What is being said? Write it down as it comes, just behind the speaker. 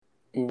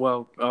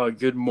Well,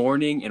 good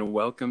morning and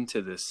welcome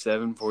to the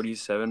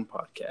 747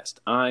 podcast.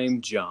 I'm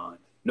John.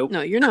 Nope,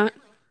 No, you're not.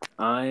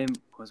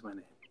 what's my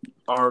name?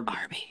 Arby.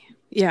 Arby.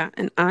 Yeah,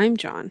 and I'm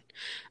John.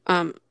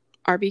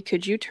 Arby,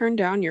 could you turn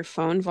down your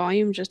phone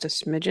volume just a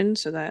smidgen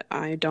so that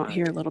I don't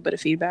hear a little bit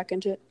of feedback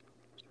into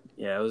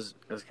Yeah, it was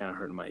kind of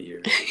hurting my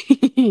ears.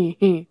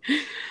 it?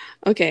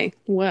 Okay,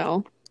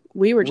 well,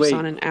 we were just Wait.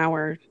 on an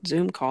hour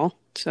Zoom call,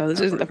 so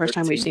this isn't the first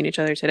time we've 13. seen each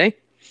other today.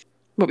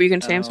 What were you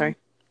going to say? I'm sorry.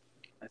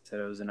 I said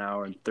it was an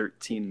hour and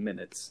 13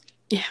 minutes.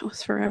 Yeah, it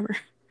was forever.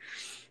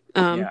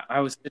 Yeah, I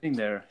was sitting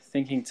there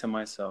thinking to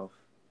myself,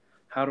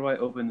 how do I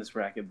open this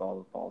racquetball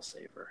with ball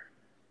saver?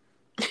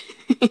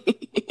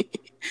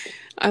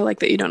 I like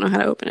that you don't know how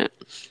to open it.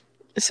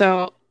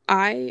 So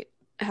I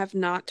have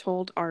not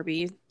told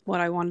Arby what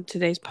I wanted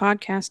today's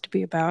podcast to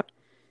be about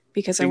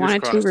because I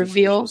wanted to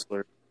reveal.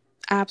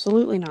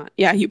 Absolutely not.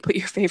 Yeah, you put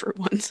your favorite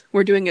ones.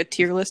 We're doing a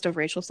tier list of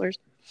racial slurs.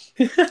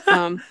 Make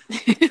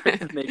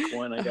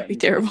one. I got be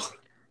terrible.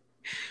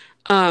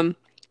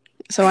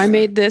 So I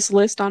made this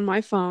list on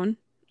my phone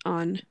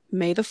on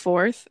May the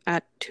 4th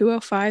at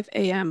 2:05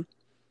 a.m.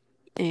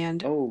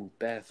 And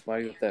Beth, why are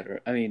you up that early?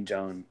 I mean,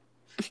 John.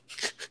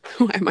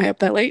 Why am I up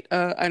that late?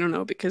 I don't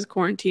know, because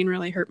quarantine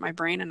really hurt my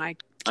brain and I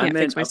can't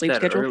fix my sleep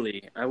schedule.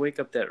 Early. I wake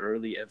up that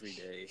early every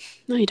day.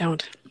 No, you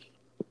don't.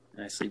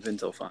 And I sleep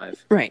until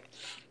 5. Right.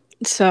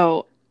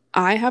 So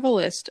I have a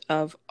list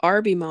of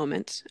Arby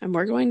moments, and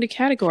we're going to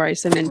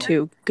categorize them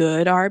into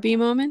good Arby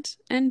moments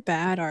and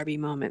bad Arby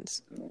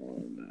moments.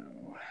 Oh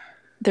no.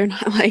 They're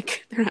not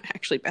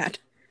actually bad.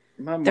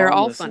 My mom They're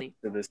all listens funny.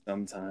 to this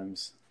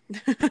sometimes.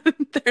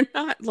 They're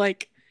not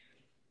like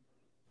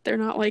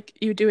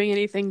you doing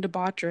anything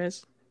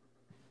debaucherous.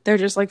 They're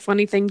just like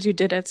funny things you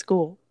did at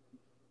school.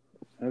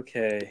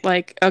 Okay.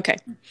 Okay.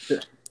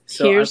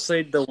 So I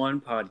played the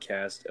one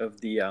podcast of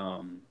the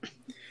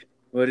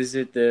what is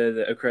it,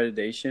 the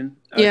accreditation?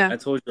 Yeah. I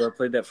told you I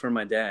played that for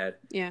my dad.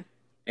 Yeah.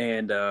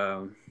 And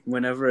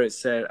whenever it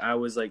said I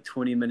was like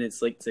 20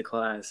 minutes late to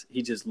class,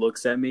 he just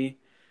looks at me.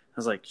 I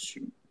was like,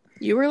 shoot.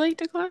 You were late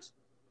to class?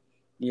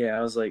 Yeah,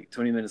 I was like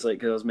 20 minutes late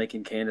because I was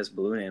making Candace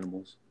balloon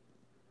animals.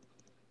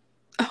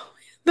 Oh,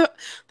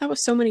 that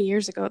was so many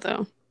years ago,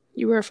 though.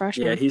 You were a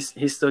freshman. Yeah, he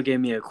still gave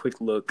me a quick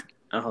look.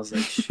 I was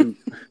like, shoot.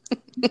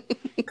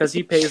 Because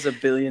he pays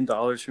 $1 billion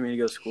for me to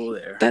go to school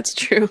there. That's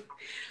true.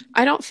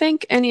 I don't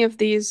think any of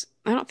these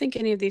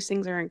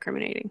things are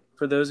incriminating.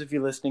 For those of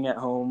you listening at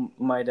home,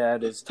 my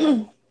dad is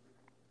tall.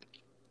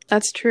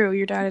 That's true.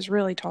 Your dad is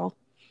really tall.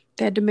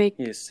 They had to make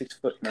he is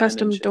 6'9"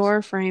 custom inches.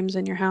 door frames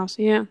in your house.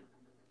 Yeah.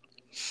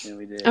 Yeah,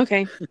 we did.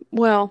 Okay.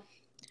 Well,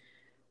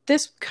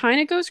 this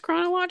kind of goes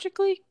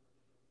chronologically,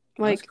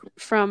 like cool.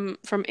 from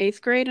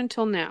 8th grade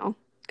until now,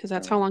 because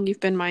that's how long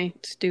you've been my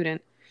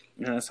student.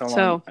 Yeah, that's how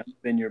long I've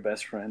been your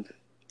best friend.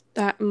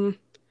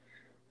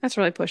 That's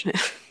really pushing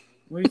it.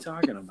 What are you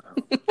talking about?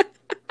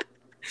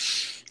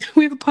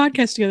 We have a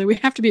podcast together. We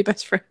have to be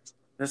best friends.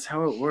 That's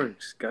how it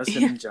works.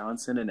 Gustin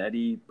Johnson and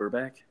Eddie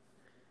Burback.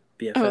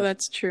 BFF. Oh,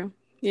 that's true.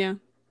 Yeah.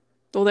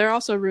 Well, they're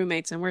also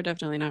roommates, and we're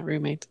definitely not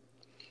roommates.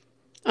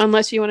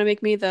 Unless you want to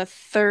make me the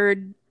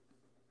third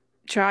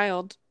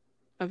child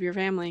of your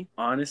family.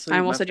 Honestly, I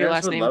almost said your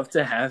last name. I would love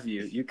to have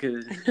you. You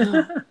could.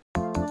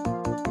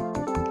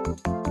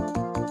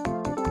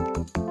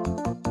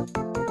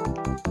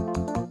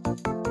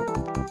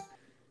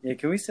 Yeah,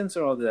 can we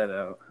censor all that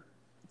out?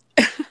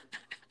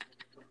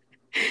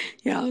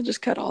 Yeah, I'll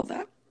just cut all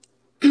that.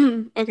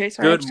 Okay,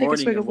 sorry. I'll just take a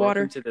swig of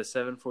water. Welcome to the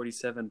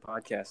 747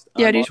 podcast.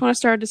 Yeah, do you just want to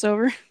start this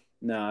over?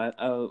 No,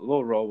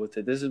 we'll roll with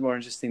it. This is more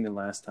interesting than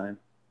last time.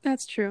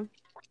 That's true.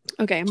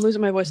 Okay, I'm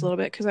losing my voice a little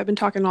bit because I've been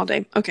talking all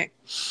day. Okay.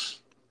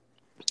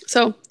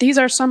 So, these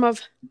are some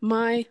of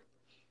my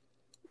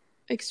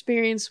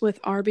experience with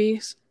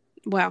Arby's.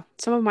 Wow,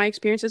 some of my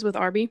experiences with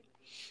Arby.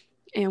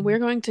 And we're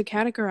going to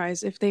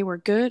categorize if they were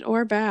good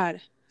or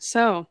bad.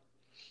 So,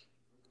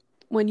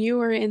 when you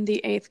were in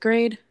the 8th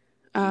grade,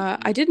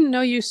 I didn't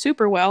know you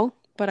super well,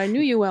 but I knew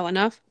you well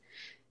enough.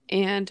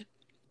 And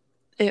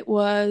it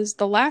was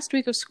the last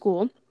week of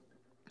school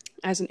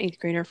as an 8th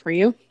grader for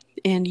you.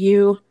 And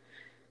you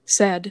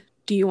said,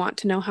 do you want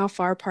to know how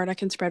far apart I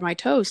can spread my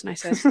toes? And I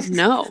said,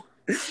 no.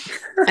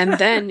 And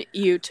then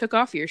you took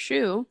off your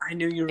shoe. I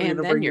knew you were and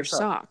then your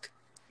sock.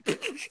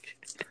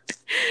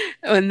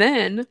 And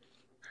then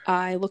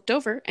I looked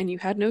over and you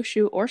had no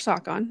shoe or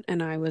sock on.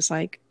 And I was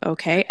like,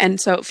 okay. And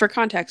so for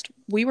context,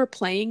 we were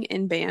playing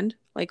in band.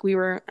 Like we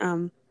were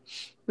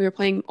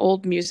playing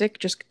old music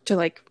just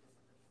to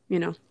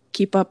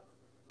keep up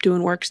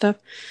doing work stuff.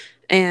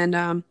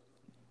 And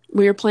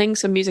we were playing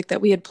some music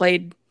that we had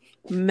played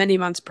many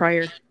months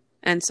prior.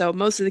 And so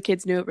most of the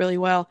kids knew it really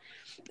well.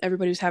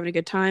 Everybody was having a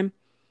good time.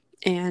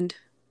 And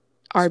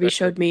Arby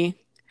showed me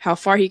how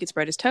far he could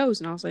spread his toes.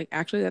 And I was like,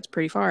 actually, that's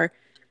pretty far.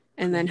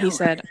 And then he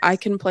said, I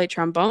can play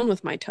trombone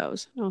with my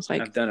toes. And I was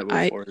like, I've done it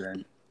before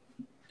then.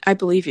 I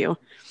believe you.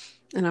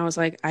 And I was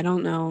like, I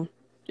don't know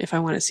if I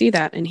want to see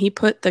that. And he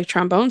put the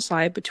trombone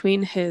slide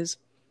between his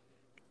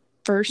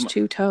first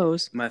two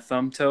toes. My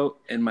thumb toe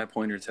and my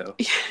pointer toe.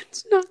 Yeah,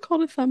 it's not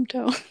called a thumb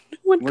toe. No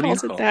one What do you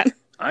calls it call that. it?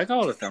 I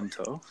call it a thumb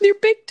toe. Your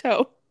big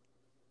toe.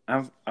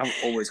 I've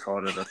always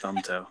called it a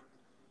thumb toe.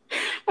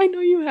 I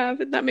know you have,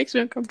 and that makes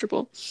me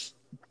uncomfortable.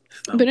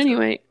 Thumb But toe.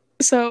 anyway,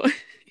 so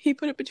he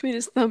put it between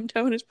his thumb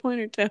toe and his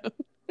pointer toe.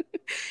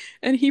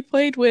 And he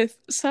played with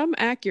some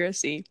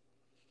accuracy.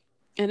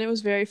 And it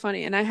was very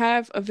funny. And I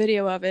have a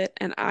video of it,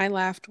 and I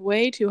laughed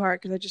way too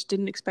hard because I just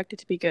didn't expect it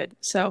to be good.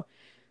 So,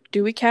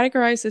 do we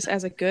categorize this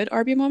as a good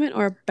Arby moment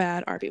or a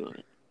bad Arby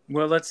moment?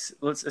 Well, let's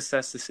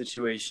assess the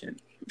situation.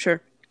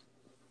 Sure.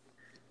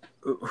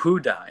 Who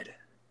died?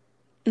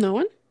 No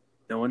one?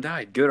 No one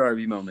died. Good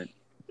Arby moment.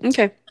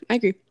 Okay, I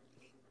agree.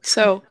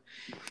 So,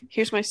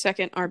 here's my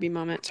second Arby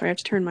moment. Sorry, I have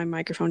to turn my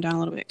microphone down a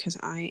little bit because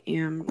I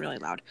am really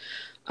loud.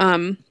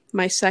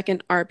 My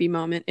second Arby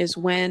moment is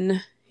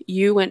when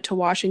you went to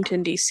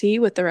Washington, D.C.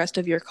 with the rest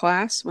of your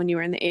class when you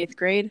were in the 8th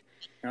grade.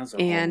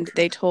 And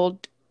they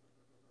told...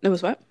 It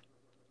was what?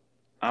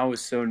 I was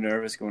so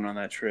nervous going on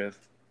that trip.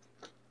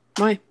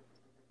 Why?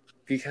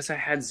 Because I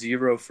had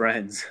 0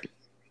 friends.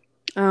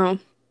 Oh.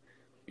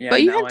 Yeah,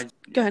 but you had...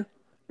 Go ahead.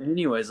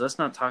 Anyways, let's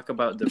not talk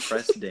about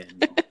depressed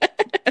Daniel.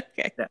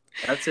 Okay.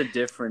 That's a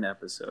different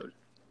episode.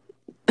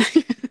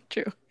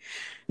 True.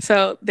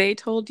 So they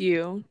told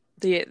you,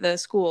 the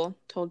school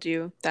told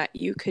you that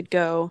you could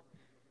go...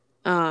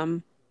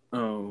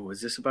 Oh,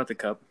 is this about the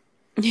cup?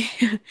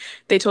 Yeah.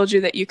 They told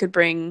you that you could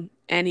bring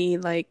any,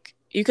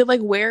 you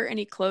could, wear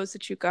any clothes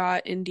that you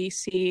got in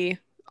DC,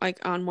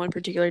 on one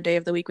particular day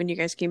of the week when you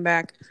guys came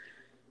back.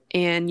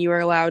 And you were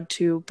allowed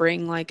to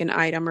bring, an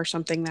item or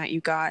something that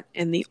you got.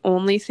 And the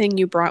only thing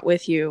you brought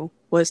with you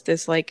was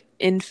this,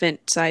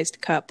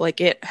 infant-sized cup.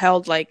 It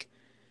held,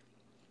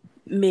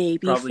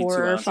 maybe Probably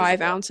 4 or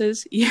 5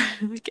 ounces. Yeah,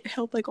 it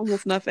held,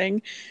 almost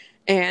nothing.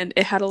 And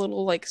it had a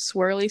little,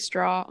 swirly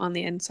straw on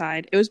the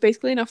inside. It was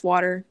basically enough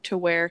water to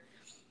where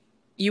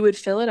you would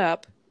fill it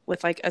up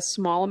with, a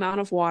small amount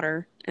of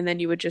water, and then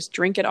you would just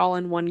drink it all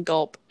in one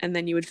gulp, and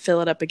then you would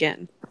fill it up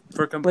again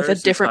with a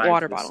different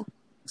water bottle.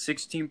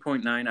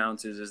 16.9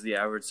 ounces is the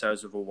average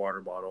size of a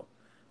water bottle.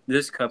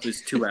 This cup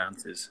is 2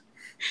 ounces.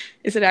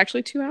 Is it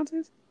actually 2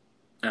 ounces?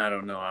 I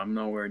don't know. I'm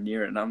nowhere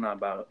near it, and I'm not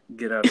about to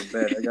get out of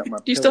bed. I got my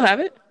Do you still have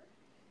it?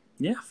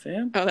 Yeah,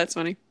 fam. Oh, that's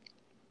funny.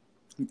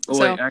 Oh,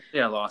 wait.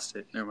 Actually, I lost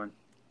it. Never mind.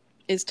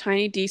 Is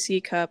Tiny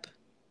DC Cup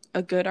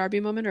a good Arby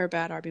moment or a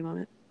bad Arby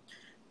moment?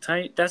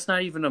 Tiny, that's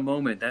not even a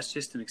moment. That's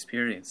just an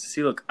experience.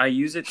 See, look, I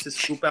use it to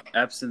scoop out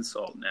Epsom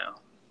salt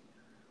now.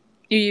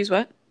 You use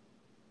what?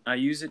 I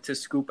use it to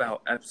scoop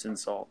out Epsom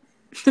salt.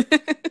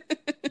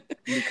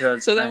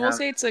 Because so then we'll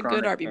say it's a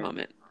good Arby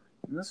moment.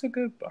 That's a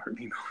good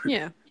Arby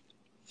moment.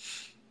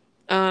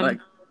 Yeah.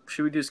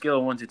 Should we do a scale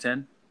of 1 to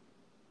 10?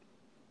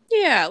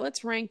 Yeah,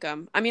 let's rank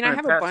them. I mean, I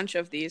have a bunch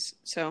of these,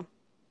 so.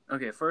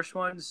 Okay, first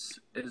one is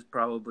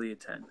probably a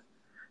 10.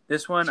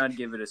 This one, I'd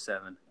give it a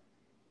 7.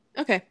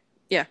 Okay,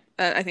 yeah,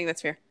 I think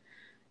that's fair.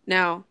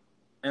 Now.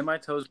 And my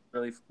toes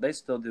really, they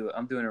still do it.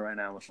 I'm doing it right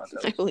now with my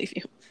toes. I believe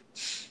you.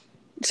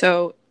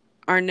 So,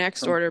 our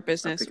next order of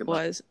business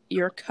was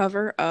your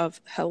cover of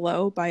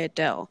Hello by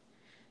Adele.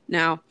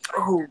 Now.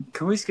 Oh,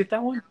 can we skip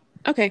that one?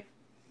 Okay.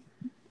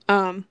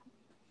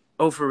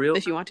 Oh, for real?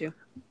 If you want to.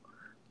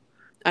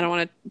 I don't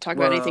want to talk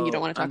about anything you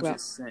don't want to talk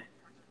about.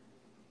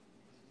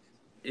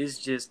 It's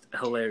just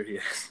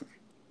hilarious.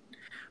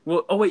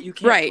 Well, oh wait, you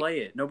can't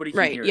play it. Nobody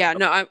can hear it. Yeah,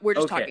 no, we're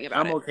just talking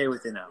about it. I'm okay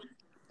with it now.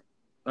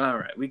 All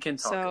right, we can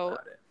talk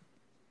about it.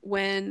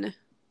 When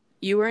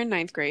you were in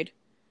 9th grade,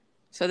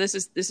 so this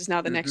is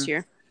now the next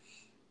year,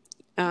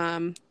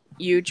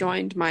 you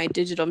joined my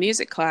digital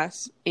music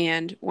class,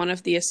 and one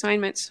of the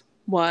assignments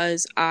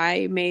was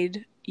I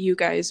made you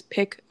guys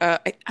pick, I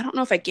don't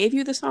know if I gave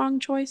you the song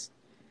choice.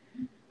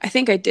 I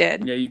think I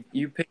did. Yeah,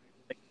 you picked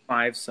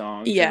 5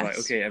 songs. Yes.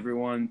 Okay,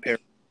 everyone pair.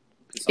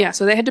 Yeah,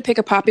 so they had to pick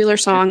a popular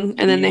song,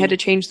 and then they had to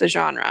change the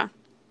genre.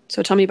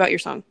 So tell me about your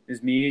song.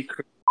 Is me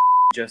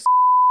just...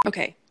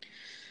 Okay.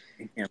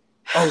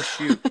 Oh,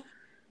 shoot.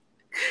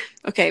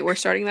 Okay, we're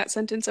starting that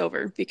sentence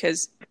over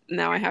because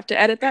now I have to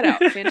edit that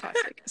out.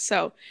 Fantastic.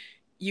 So,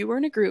 you were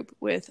in a group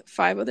with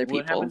 5 other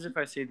people. What happens if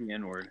I say the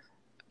N-word?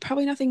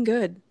 Probably nothing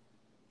good.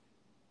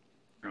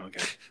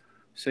 Okay.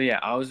 So, yeah,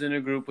 I was in a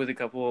group with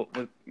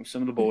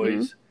some of the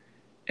boys,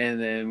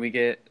 and then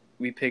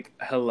we pick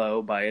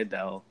Hello by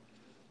Adele,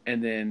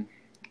 and then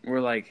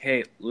we're like,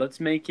 hey, let's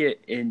make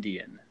it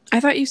Indian. I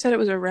thought you said it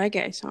was a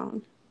reggae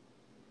song.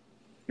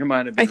 It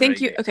might have been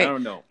reggae. Okay. I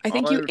don't know. I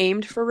think you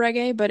aimed for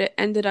reggae, but it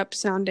ended up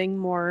sounding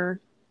more...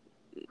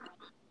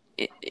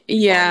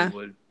 Yeah.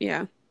 Bollywood.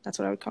 Yeah, that's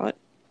what I would call it.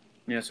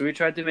 Yeah, so we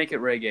tried to make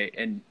it reggae,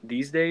 and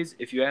these days,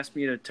 if you ask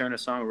me to turn a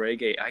song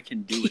reggae, I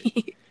can do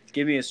it.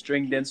 Give me a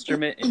stringed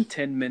instrument in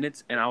 10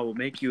 minutes, and I will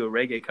make you a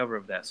reggae cover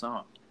of that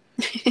song.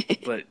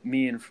 But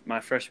me and my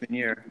freshman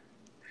year,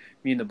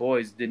 me and the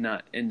boys did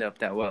not end up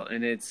that well.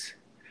 And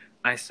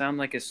I sound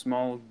like a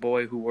small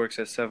boy who works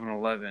at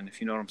 7-Eleven,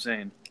 if you know what I'm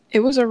saying.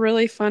 It was a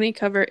really funny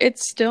cover.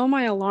 It's still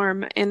my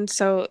alarm. And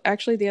so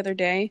actually the other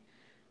day,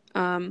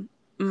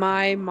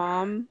 my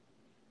mom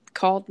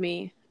called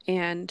me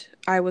and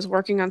I was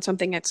working on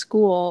something at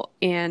school,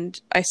 and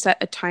I set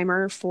a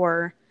timer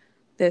for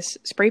this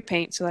spray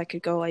paint so I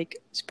could go like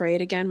spray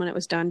it again when it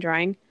was done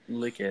drying.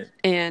 Lick it.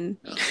 And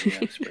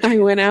Yeah, I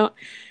went out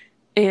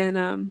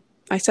and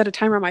I set a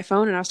timer on my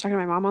phone, and I was talking to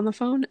my mom on the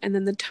phone, and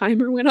then the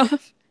timer went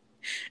off,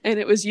 and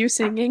it was you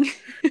singing.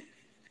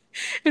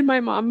 And my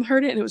mom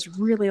heard it, and it was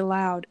really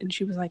loud, and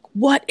she was like,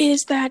 "What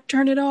is that?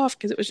 Turn it off,"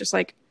 because it was just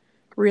like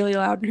really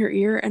loud in her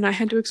ear, and I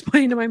had to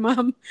explain to my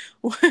mom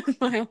what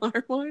my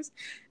alarm was,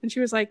 and she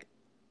was like,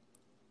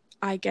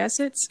 "I guess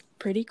it's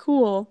pretty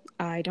cool.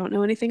 I don't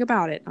know anything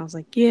about it." And I was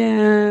like,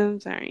 "Yeah, I'm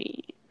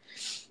sorry."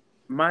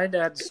 My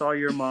dad saw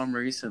your mom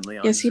recently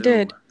on Yes, he Zoom.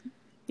 did.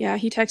 Yeah,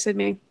 he texted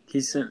me.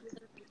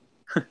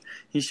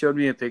 He showed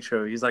me a picture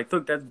of it. He's like,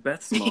 "Look, that's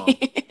Beth's mom."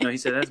 No, he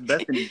said, "That's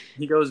Bethany."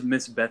 He goes,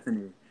 "Miss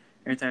Bethany."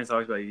 Every time he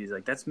talks about you, he's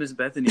like, "That's Miss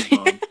Bethany's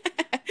mom."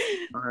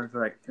 I was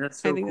like,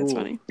 "That's so cool." I think that's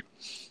funny.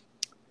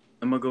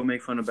 I'm gonna go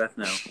make fun of Beth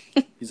now.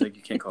 He's like,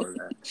 "You can't call her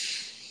that."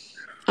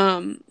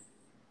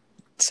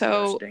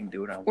 So Gosh, dang,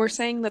 dude, we're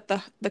saying that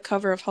the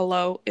cover of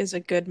Hello is a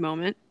good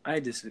moment.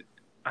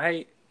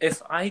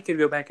 If I could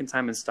go back in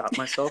time and stop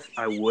myself,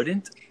 I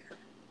wouldn't.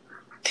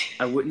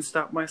 I wouldn't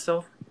stop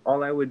myself.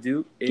 All I would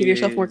do is give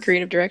yourself more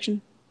creative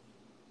direction.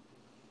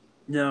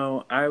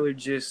 No, I would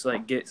just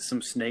like get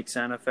some snake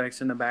sound effects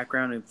in the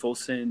background and full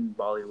send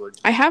Bollywood.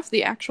 I have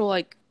the actual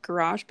like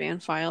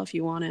GarageBand file if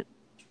you want it.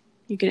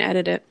 You can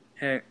edit it.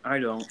 Heck, I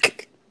don't.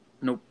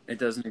 Nope, it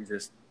doesn't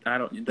exist. I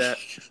don't need that.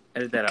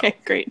 Edit that out. Okay,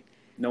 great.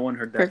 No one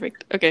heard that.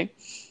 Perfect. Okay.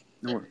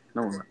 No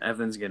one.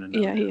 Evan's gonna know.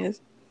 Yeah, he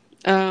is.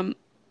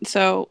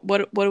 So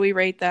what do we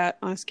rate that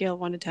on a scale of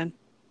 1 to 10?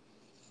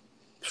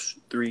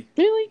 3.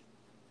 Really?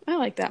 I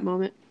like that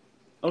moment.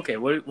 Okay,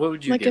 what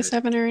would you like give a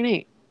 7 or an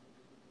 8?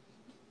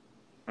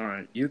 All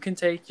right, you can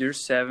take your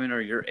 7 or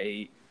your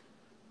 8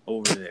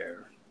 over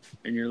there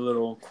in your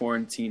little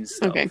quarantine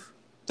stuff. Okay,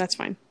 that's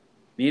fine.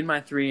 Me and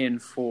my 3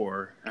 and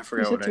 4. I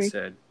forgot what 3. I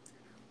said.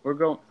 We're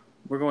going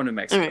to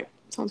Mexico. All right,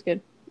 sounds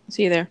good.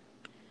 See you there.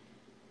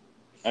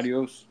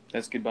 Adios.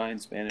 That's goodbye in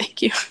Spanish.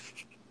 Thank you.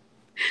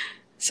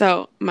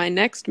 So my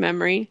next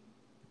memory,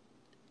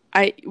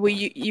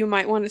 you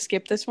might want to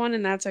skip this one,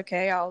 and that's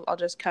okay. I'll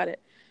just cut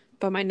it.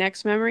 But my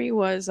next memory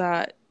was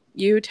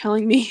you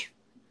telling me.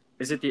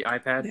 Is it the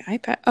iPad? The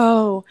iPad.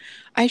 Oh,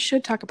 I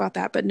should talk about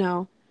that, but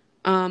no.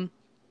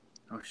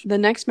 The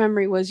next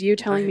memory was you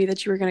telling me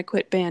that you were going to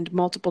quit band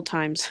multiple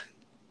times.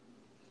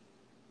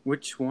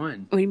 Which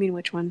one? What do you mean,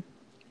 which one?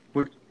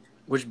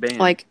 Which band?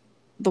 Like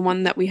the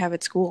one that we have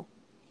at school.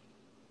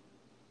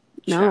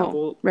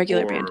 No,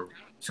 regular band.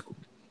 School?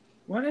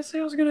 Why did I say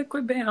I was going to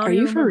quit band? Are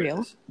you for real?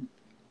 This.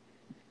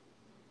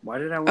 Why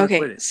did I want to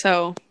quit it? Okay,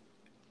 so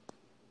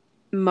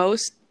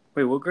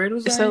Wait, what grade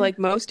was that? So like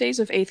most days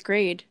of 8th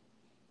grade,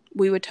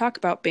 we would talk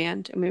about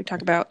band, and we would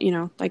talk about,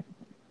 like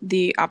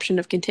the option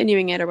of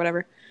continuing it or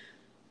whatever.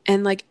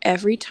 And like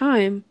every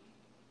time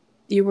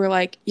you were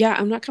like, "Yeah,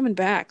 I'm not coming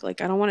back.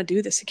 Like, I don't want to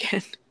do this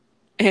again."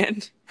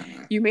 And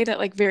you made that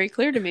like very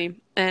clear to me.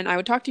 And I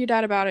would talk to your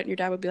dad about it, and your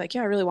dad would be like,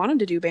 "Yeah, I really want him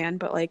to do band,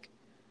 but like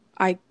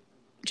I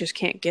just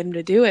can't get him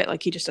to do it.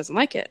 Like, he just doesn't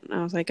like it." And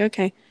I was like,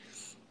 "Okay."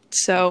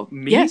 So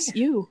Me? yes,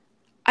 you.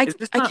 I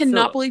cannot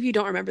Philip? believe you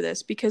don't remember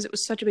this because it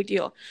was such a big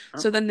deal.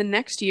 So then the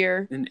next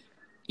year,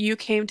 you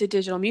came to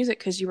digital music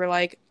because you were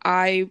like,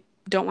 "I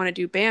don't want to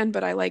do band,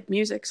 but I like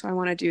music, so I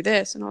want to do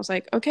this." And I was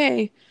like,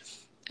 "Okay."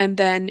 And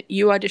then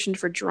you auditioned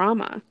for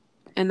drama,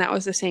 and that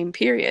was the same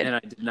period. And I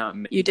did not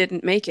make it. You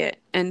didn't make it.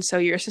 And so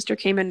your sister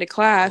came into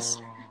class.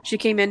 Oh. She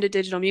came into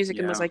digital music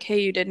and was like, "Hey,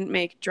 you didn't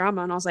make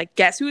drama." And I was like,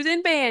 "Guess who's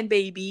in band,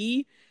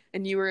 baby?"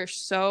 And you were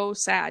so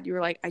sad. You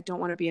were like, "I don't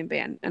want to be in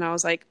band." And I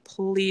was like,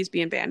 "Please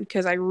be in band,"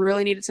 because I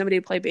really needed somebody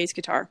to play bass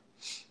guitar.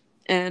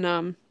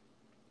 And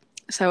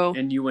so.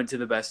 And you went to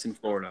the best in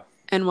Florida.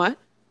 And what?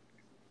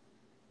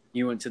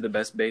 You went to the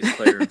best bass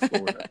player in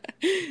Florida.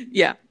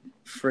 Yeah.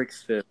 Frick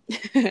Phil.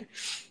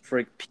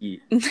 Frick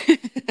Pete.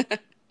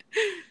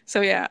 So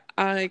yeah,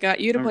 I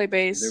got you to play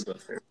bass,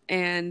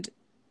 and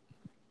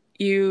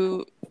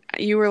you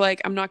were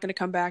like, "I'm not going to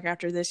come back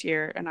after this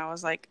year," and I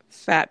was like,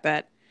 "Fat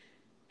bet."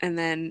 And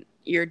then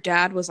your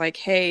dad was like,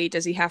 "Hey,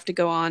 does he have to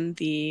go on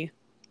the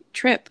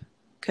trip?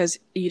 Because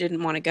you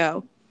didn't want to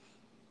go."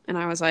 And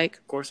I was like,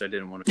 "Of course I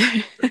didn't want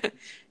to go."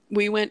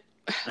 We went.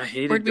 I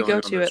hated Where'd we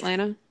go to?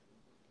 Atlanta?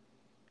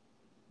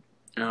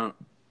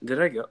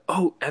 Did I go?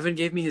 Oh, Evan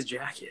gave me his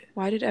jacket.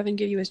 Why did Evan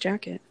give you his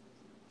jacket?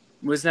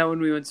 Was that when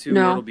we went to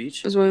Myrtle Beach?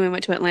 It was when we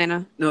went to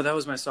Atlanta. No, that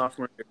was my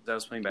sophomore year because I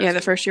was playing basketball. Yeah,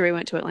 the first year we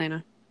went to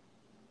Atlanta.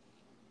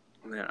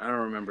 Man, I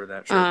don't remember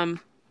that trip.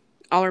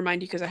 I'll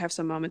remind you because I have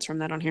some moments from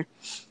that on here.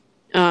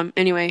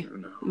 Anyway,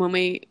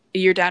 when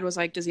your dad was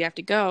like, "Does he have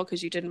to go?"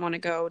 Because you didn't want to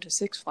go to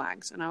Six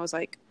Flags. And I was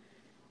like,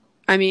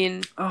 I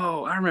mean.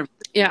 Oh, I remember.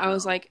 Yeah, I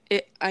was like,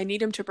 I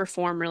need him to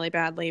perform really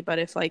badly, but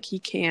if like he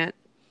can't,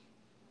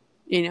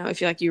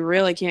 if you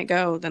really can't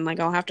go, then like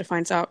I'll have to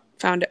find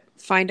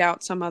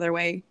out some other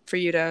way for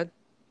you to,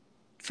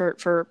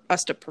 for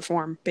us to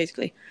perform,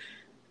 basically.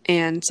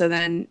 And so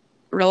then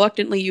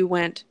reluctantly you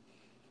went.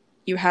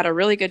 You had a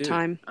really good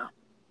time.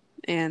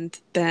 and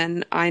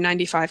then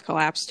I-95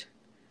 collapsed,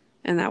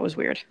 and that was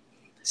weird.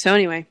 So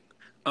anyway.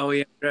 Oh,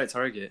 yeah, we're at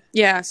Target.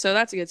 Yeah, so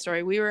that's a good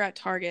story. We were at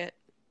Target.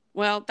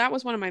 Well, that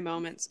was one of my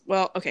moments.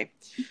 Well, okay.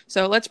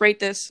 So let's rate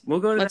this. We'll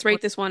go to Let's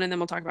rate this one, and then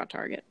we'll talk about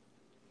Target.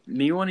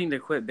 Me wanting to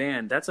quit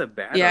band, that's a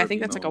bad Yeah, I Arby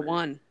think that's moment. like a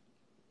 1.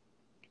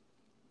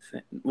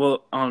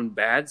 Well, on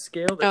bad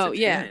scale, that's a 10.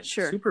 Yeah,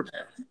 sure. Super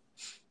bad.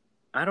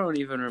 I don't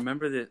even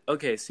remember this.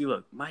 Okay, see,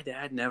 look, my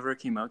dad never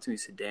came out to me and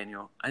said,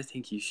 Daniel, I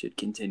think you should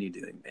continue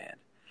doing band.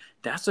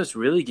 That's what's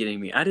really getting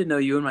me. I didn't know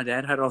you and my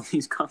dad had all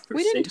these conversations.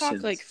 We didn't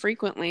talk, like,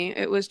 frequently.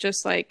 It was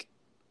just, like,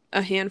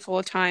 a handful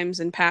of times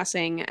in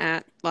passing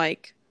at,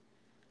 like,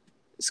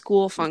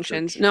 school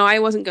functions. Church. No, I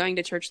wasn't going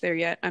to church there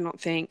yet, I don't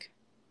think.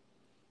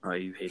 Oh,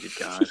 you hated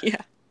God.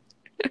 Yeah.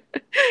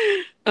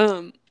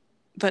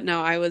 But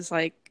no, I was,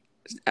 like,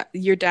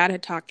 your dad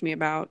had talked to me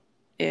about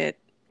it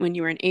when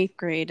you were in 8th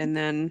grade, and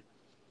then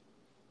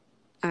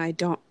I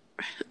don't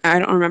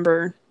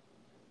remember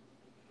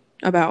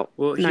about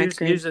 9th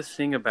grade. Here's the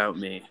thing about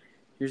me.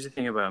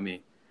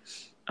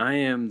 I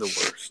am the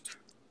worst.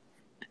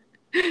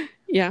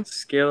 Yeah.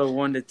 Scale of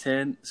 1 to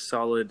 10,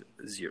 solid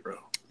 0.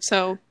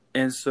 So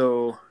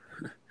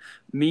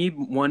me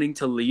wanting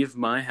to leave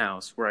my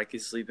house where I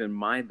could sleep in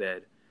my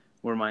bed,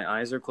 where my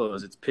eyes are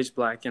closed, it's pitch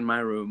black in my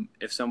room.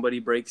 If somebody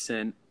breaks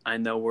in, I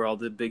know where all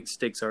the big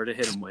sticks are to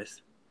hit them with.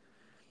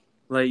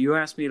 Like, you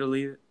asked me to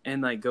leave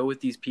and, like, go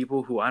with these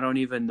people who I don't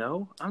even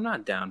know? I'm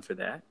not down for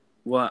that.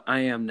 Well,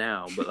 I am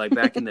now. But, like,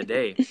 back in the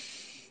day,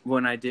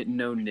 when I didn't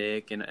know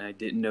Nick and I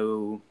didn't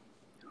know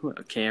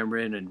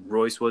Cameron and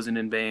Royce wasn't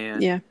in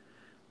band. Yeah.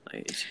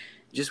 Like, it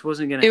just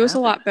wasn't going to happen. It was a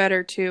lot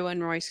better, too,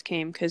 when Royce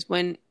came. Because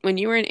when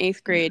you were in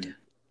 8th grade,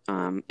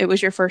 it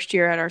was your first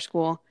year at our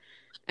school.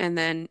 And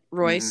then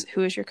Royce,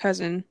 who is your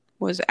cousin,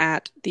 was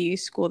at the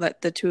school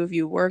that the two of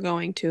you were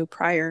going to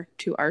prior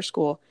to our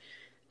school.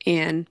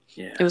 And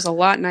it was a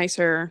lot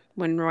nicer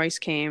when Royce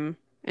came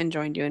and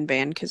joined you in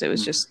band, because it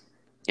was just,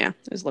 it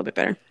was a little bit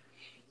better.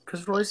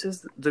 Because Royce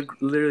is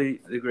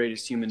literally the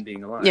greatest human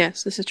being alive.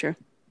 Yes, this is true.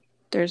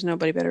 There's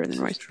nobody better than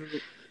Royce.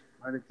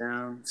 Write it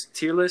down.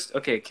 Tier list?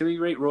 Okay, can we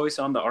rate Royce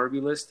on the Arby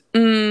list?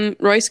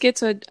 Royce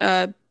gets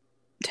a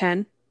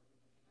 10.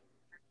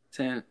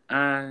 10.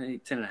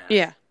 10.5.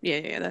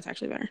 Yeah, that's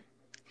actually better.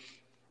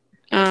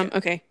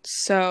 Okay,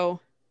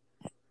 so...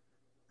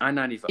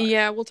 I-95.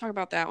 Yeah, we'll talk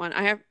about that one.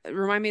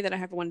 Remind me that I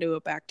have one to go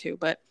back to,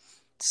 but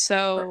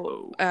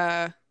so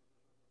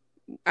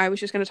I was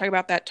just going to talk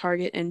about that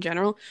Target in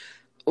general.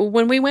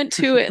 When we went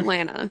to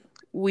Atlanta,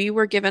 we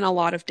were given a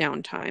lot of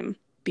downtime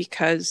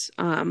because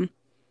I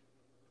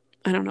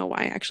don't know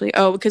why actually.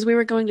 Oh, because we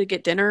were going to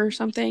get dinner or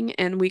something,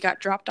 and we got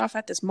dropped off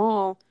at this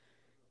mall,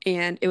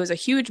 and it was a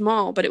huge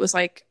mall, but it was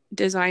like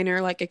designer,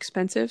 like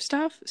expensive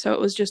stuff. So it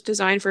was just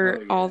designed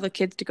for all the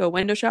kids to go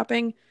window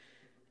shopping,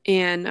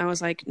 and I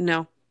was like,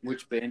 no.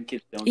 Which band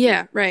kids don't?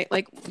 Yeah, right.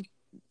 Like,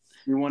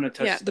 you want to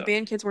touch stuff. The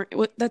band kids weren't.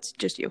 Well, that's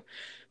just you,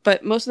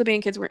 but most of the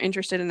band kids were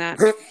interested in that,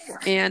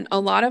 and a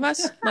lot of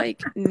us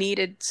like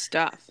needed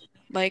stuff.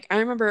 Like, I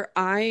remember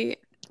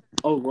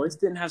Royce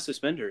didn't have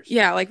suspenders.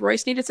 Yeah, like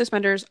Royce needed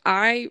suspenders.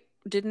 I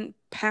didn't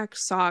pack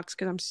socks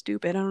because I'm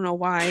stupid. I don't know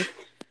why.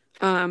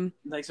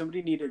 Like,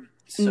 somebody needed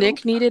soap.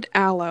 Nick needed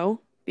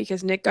aloe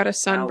because Nick got a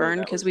sunburn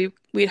because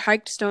we'd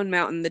hiked Stone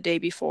Mountain the day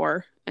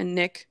before, and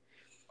Nick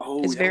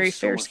is very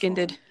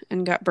fair-skinned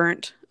and got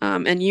burnt.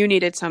 And you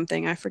needed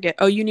something. I forget.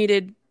 Oh, you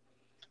needed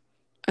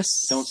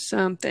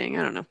something.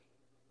 I don't know.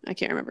 I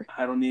can't remember.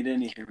 I don't need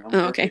anything.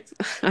 Okay.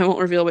 I won't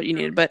reveal what you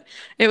needed, but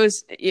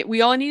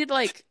we all needed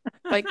like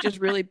just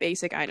really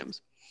basic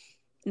items,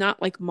 not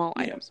like mall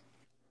items.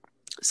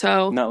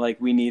 So not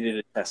like we needed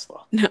a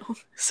Tesla. No.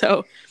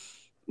 So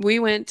we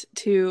went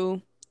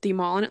to the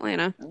mall in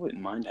Atlanta. I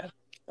wouldn't mind having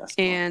a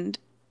Tesla. And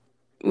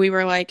we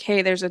were like,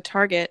 hey, there's a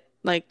Target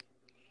like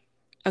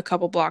a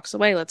couple blocks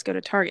away. Let's go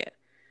to Target.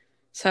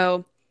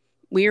 So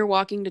we were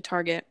walking to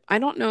Target. I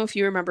don't know if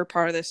you remember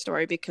part of this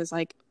story because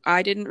like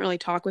I didn't really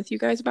talk with you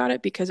guys about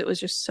it because it was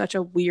just such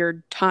a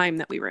weird time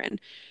that we were in.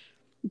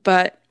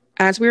 But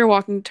as we were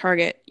walking to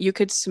Target, you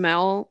could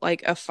smell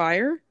like a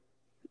fire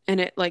and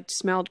it like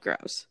smelled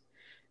gross.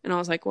 And I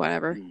was like,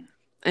 whatever.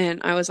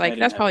 And I was like,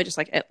 that's probably just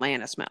like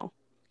Atlanta smell.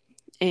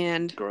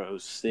 And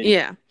gross.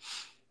 Yeah.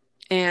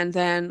 And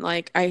then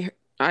like I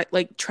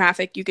like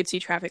traffic, you could see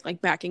traffic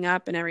like backing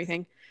up and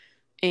everything.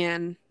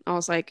 And I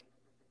was like,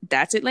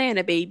 that's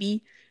Atlanta,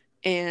 baby.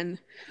 And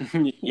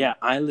yeah,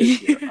 I live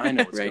here. I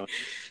know what's right. going on.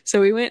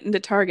 So we went into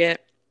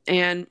Target,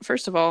 and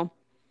first of all,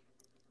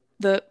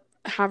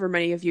 however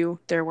many of you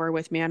there were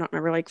with me, I don't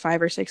remember, like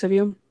 5 or 6 of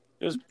you,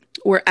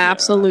 were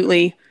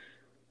absolutely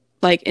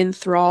like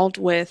enthralled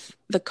with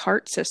the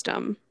cart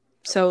system.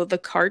 So the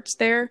carts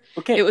there,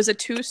 it was a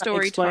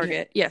 2-story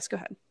Target. Yes, go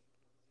ahead.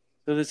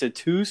 So there's a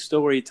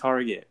 2-story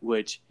Target,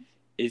 which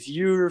if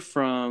you're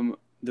from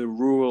the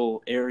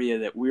rural area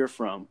that we're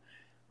from,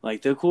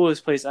 like the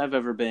coolest place I've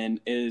ever been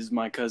is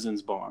my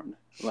cousin's barn.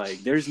 Like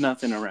there's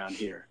nothing around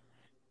here.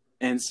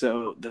 And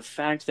so the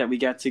fact that we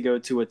got to go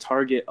to a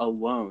Target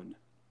alone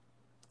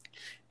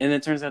And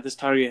it turns out this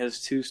Target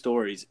has 2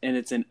 stories, and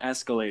it's an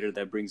escalator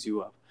that brings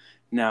you up.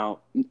 Now,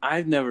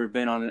 I've never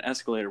been on an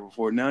escalator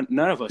before. None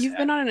of us You've have.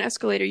 been on an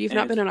escalator. You've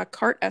not been on a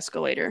cart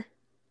escalator.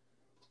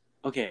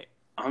 Okay,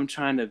 I'm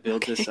trying to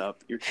build this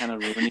up. You're kind of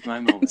ruining my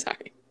moment.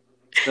 Sorry.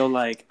 So,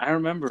 like, I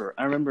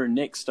remember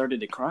Nick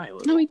started to cry a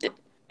little. No, he did.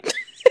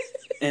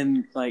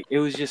 And, like, it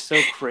was just so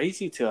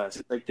crazy to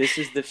us. Like, this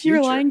is the future.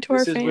 You're lying to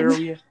our fans. Where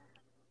we...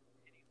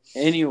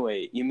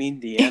 Anyway, you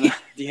mean Deanna?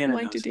 Deanna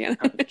lying to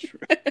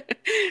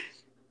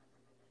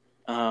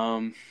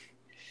Deanna.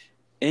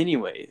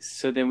 Anyways,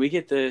 so then we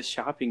get the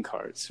shopping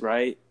carts,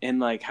 right? And,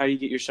 like, how do you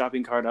get your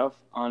shopping cart up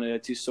on a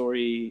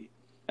 2-story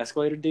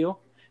escalator deal?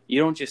 You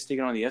don't just stick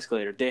it on the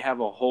escalator. They have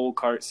a whole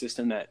cart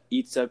system that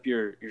eats up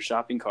your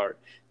shopping cart,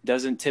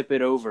 doesn't tip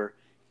it over,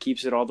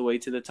 keeps it all the way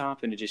to the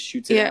top, and it just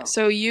shoots it out. Yeah,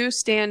 so you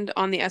stand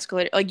on the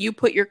escalator. Like, you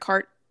put your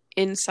cart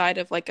inside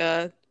of, like,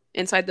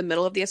 inside the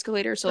middle of the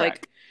escalator. So, Correct.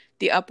 like,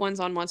 the up one's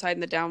on one side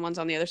and the down one's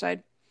on the other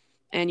side.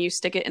 And you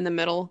stick it in the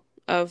middle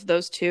of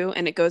those two,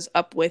 and it goes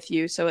up with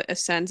you. So it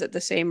ascends at the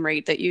same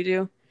rate that you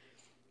do.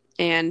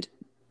 And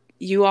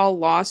you all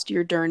lost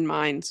your darn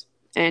minds.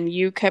 And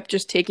you kept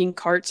just taking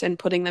carts and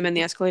putting them in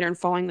the escalator and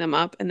following them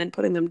up and then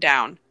putting them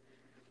down.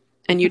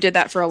 And you did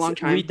that for a long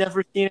time. We'd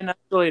never seen an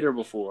escalator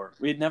before.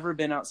 We'd never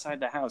been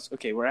outside the house.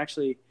 Okay, we're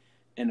actually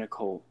in a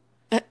cold.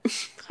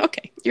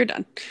 Okay, you're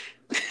done.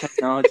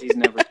 Technology's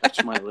never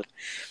touched my lips.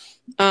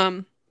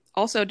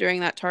 Also,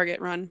 during that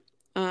Target run,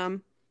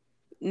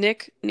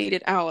 Nick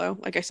needed aloe,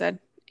 like I said,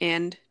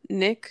 and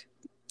Nick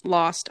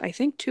lost, I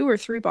think, 2 or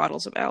 3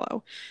 bottles of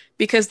aloe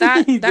because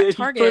that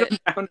Target,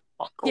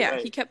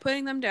 he kept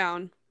putting them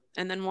down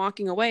and then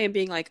walking away and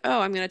being like,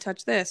 "Oh, I'm gonna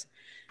touch this,"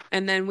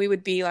 and then we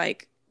would be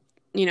like,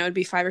 it'd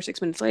be 5 or 6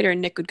 minutes later,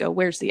 and Nick would go,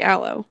 "Where's the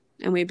aloe?"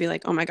 And we'd be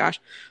like, "Oh my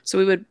gosh!"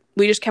 So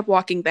we just kept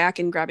walking back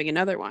and grabbing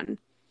another one,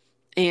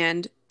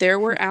 and there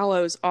were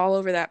aloes all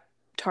over that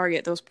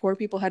Target. Those poor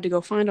people had to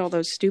go find all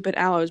those stupid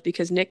aloes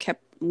because Nick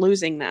kept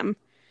losing them.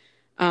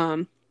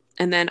 And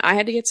then I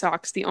had to get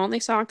socks. The only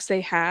socks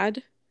they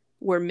had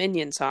were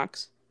Minion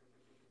socks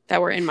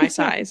that were in my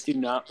size. I do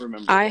not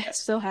remember that.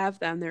 Still have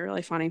them. They're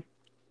really funny.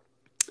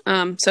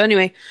 So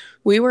anyway,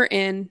 we were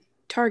in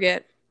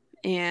Target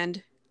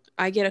and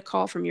I get a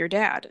call from your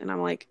dad and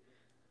I'm like,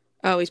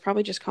 oh, he's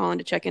probably just calling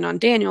to check in on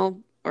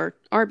Daniel or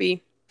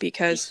Arby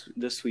because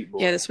the sweet boy.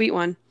 Yeah, the sweet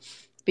one.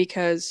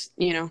 Because,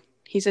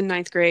 he's in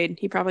 9th grade.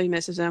 He probably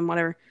misses him,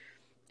 whatever.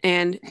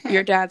 And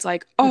your dad's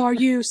like, oh, are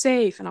you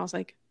safe? And I was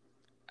like,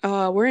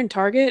 we're in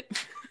Target.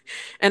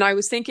 And I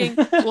was thinking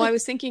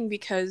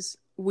because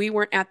we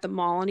weren't at the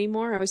mall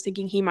anymore, I was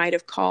thinking he might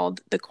have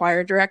called the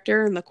choir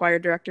director, and the choir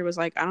director was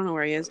like, I don't know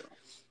where he is.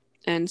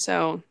 And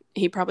so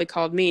he probably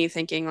called me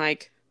thinking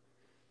like,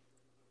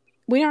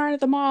 we aren't at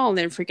the mall, and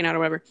then freaking out or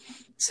whatever.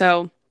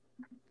 So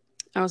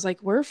I was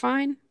like, we're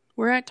fine.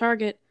 We're at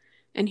Target.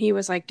 And he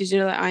was like, did you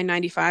know that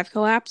I-95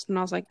 collapsed? And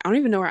I was like, I don't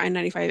even know where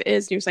I-95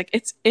 is. And he was like,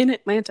 it's in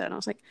Atlanta. And I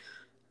was like,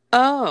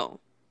 oh,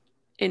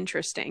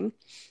 interesting.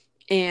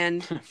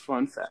 And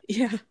fun fact.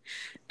 Yeah.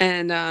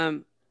 And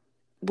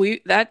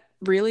that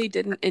really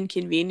didn't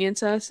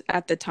inconvenience us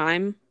at the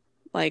time,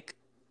 like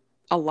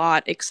a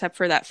lot, except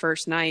for that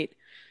first night.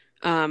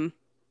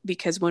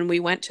 Because when we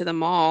went to the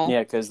mall.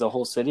 Yeah, because the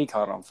whole city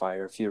caught on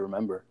fire, if you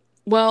remember.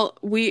 Well,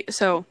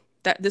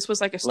 this was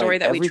like a story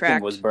that we tracked.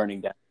 Everything was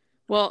burning down.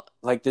 Well,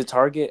 like the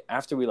Target,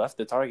 after we left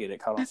the Target, it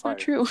caught on fire. That's not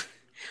true.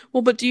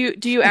 Well, but do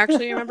you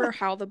actually remember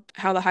how the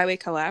highway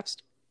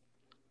collapsed?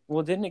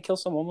 Well, didn't it kill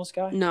some homeless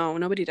guy? No,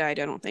 nobody died,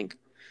 I don't think.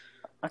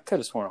 I could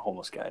have sworn a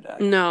homeless guy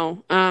died.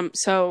 No.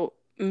 So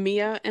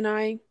Mia and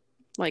I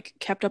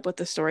kept up with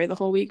the story the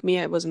whole week.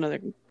 Mia was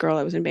another girl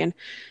that was in band.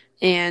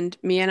 And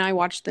Mia and I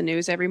watched the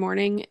news every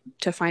morning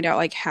to find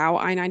out how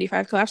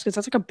I-95 collapsed, because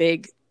that's a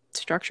big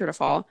structure to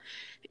fall.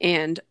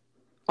 And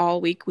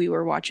all week we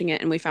were watching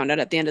it, and we found out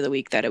at the end of the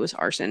week that it was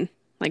arson.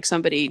 Like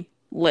somebody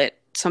lit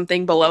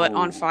something below it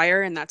on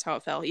fire, and that's how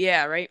it fell.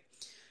 Yeah, right?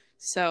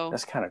 So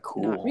that's kind of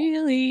cool. Not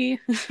really.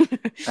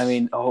 I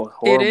mean, horrible.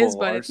 It is,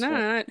 but arson. It's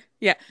not.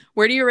 Yeah.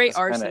 Where do you rate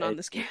arson on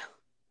the scale?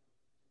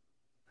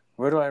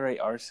 Where do I rate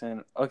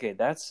arson? Okay,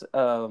 that's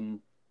a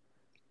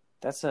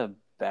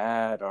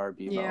bad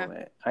Arby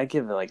moment. I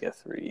give it a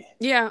 3.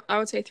 Yeah, I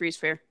would say 3 is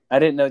fair. I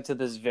didn't know to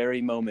this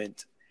very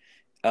moment.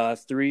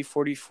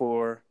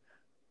 3:44,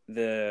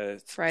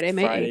 the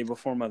Friday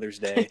before Mother's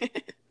Day.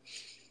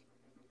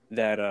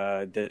 that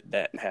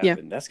happened. Yeah.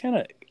 That's kind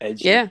of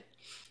edgy. Yeah.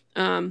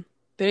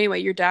 But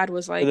anyway, your dad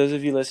was like... For those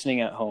of you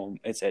listening at home,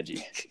 it's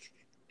edgy.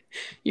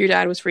 Your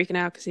dad was freaking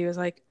out because he was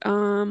like,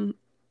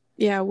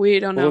 yeah, we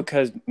don't know. Well,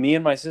 because me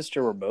and my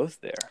sister were both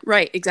there.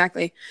 Right,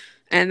 exactly.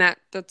 And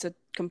that's a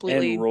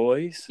completely... And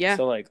Roy's. Yeah.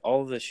 So,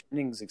 all the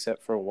shootings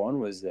except for one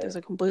was there. There's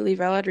a completely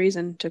valid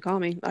reason to call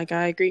me. I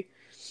agree.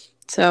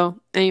 So,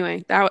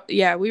 anyway,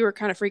 we were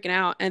kind of freaking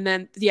out. And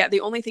then,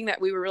 the only thing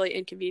that we were really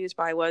inconvenienced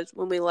by was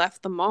when we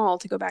left the mall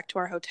to go back to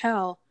our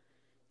hotel,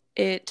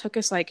 it took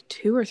us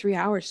 2 or 3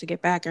 hours to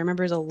get back. I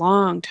remember it was a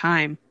long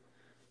time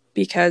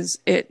because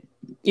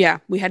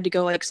we had to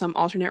go some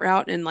alternate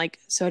route, and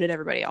so did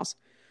everybody else.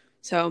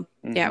 So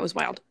yeah, it was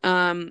wild.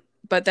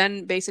 But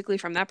then basically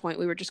from that point,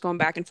 we were just going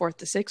back and forth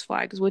to Six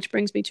Flags, which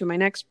brings me to my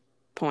next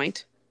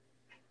point.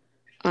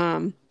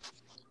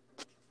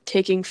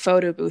 Taking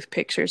photo booth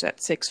pictures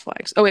at Six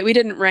Flags. Oh wait, we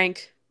didn't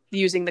rank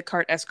using the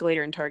cart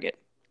escalator in Target.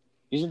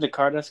 Using the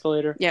cart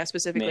escalator? Yeah,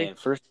 specifically. Man,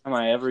 first time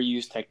I ever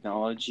used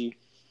technology,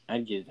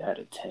 I'd give that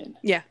a 10.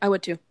 Yeah, I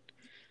would too.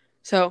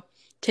 So,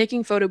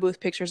 taking photo booth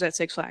pictures at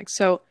Six Flags.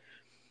 So,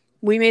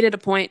 we made it a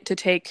point to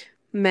take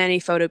many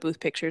photo booth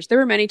pictures. There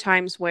were many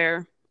times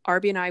where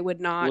Arby and I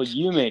would not. Well,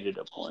 you made it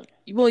a point.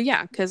 Well,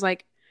 yeah, because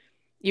like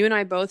you and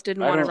I both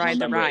didn't want to ride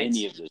the rides.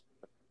 Any of this.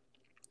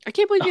 I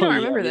can't believe you don't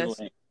remember this.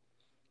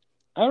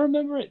 I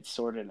remember it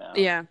sort of now.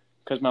 Yeah.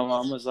 Because my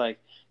mom was like,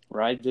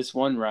 ride this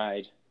one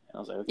ride. And I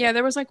was like, okay. Yeah,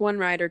 there was like one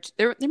ride or two.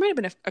 There might have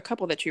been a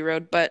couple that you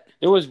rode, but.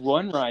 There was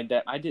one ride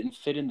that I didn't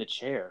fit in the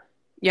chair.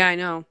 Yeah, I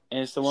know.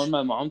 And it's the one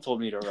my mom told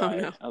me to ride.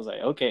 Oh, no. I was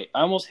like, okay.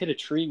 I almost hit a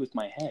tree with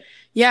my head.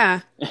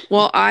 Yeah.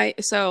 Well, I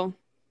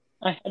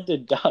had to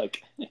duck.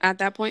 At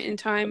that point in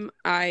time,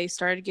 I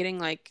started getting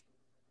like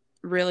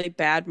really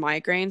bad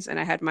migraines, and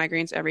I had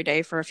migraines every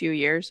day for a few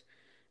years.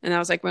 And that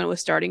was like when it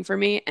was starting for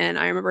me. And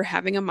I remember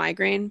having a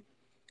migraine,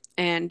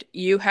 and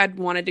you had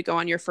wanted to go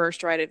on your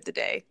first ride of the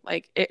day.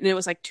 And it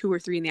was like 2 or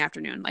 3 in the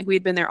afternoon. Like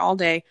we'd been there all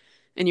day,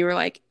 and you were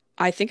like,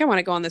 I think I want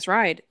to go on this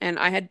ride. And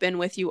I had been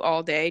with you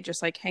all day,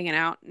 just like hanging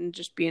out and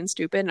just being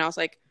stupid. And I was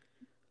like,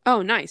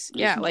 oh, nice.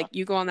 Yeah. Like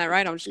you go on that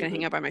ride. I'm just going to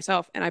hang out by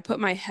myself. And I put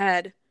my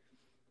head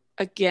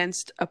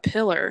against a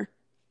pillar,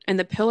 and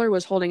the pillar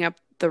was holding up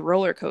the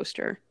roller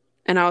coaster.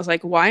 And I was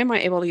like, why am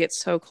I able to get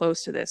so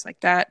close to this?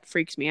 Like that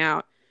freaks me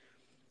out.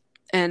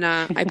 And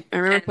I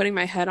remember putting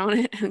my head on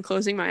it and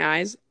closing my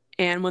eyes.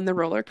 And when the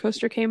roller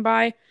coaster came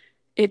by,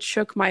 it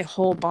shook my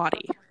whole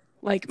body.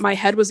 Like my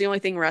head was the only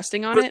thing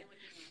resting on it,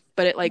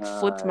 but it like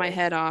flipped my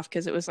head off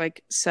because it was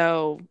like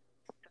so.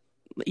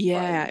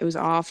 Yeah, it was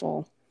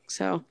awful.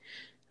 So,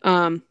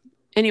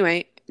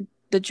 anyway,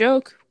 the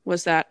joke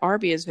was that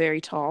Arby is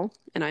very tall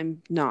and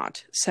I'm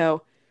not.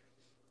 So,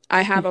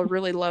 I have a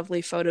really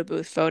lovely photo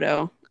booth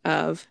photo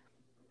of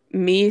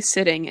me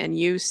sitting and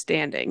you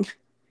standing.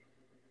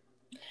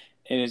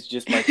 And it's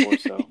just my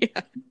torso.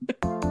 Yeah.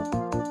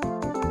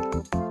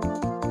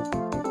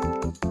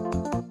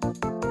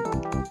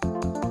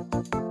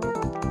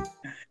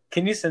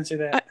 Can you censor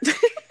that?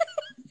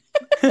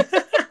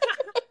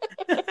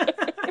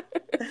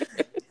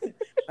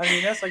 I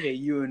mean, that's like a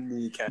you and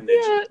me kind of.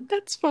 Yeah,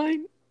 that's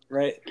fine.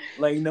 Right?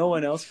 Like, no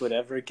one else would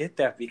ever get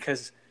that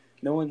because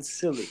no one's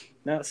silly.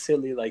 Not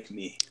silly like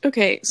me.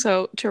 Okay,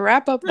 so to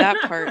wrap up that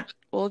part,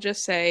 we'll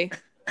just say...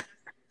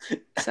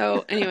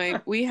 So, anyway,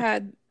 we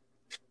had...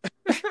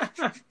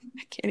 I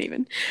can't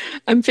even...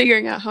 I'm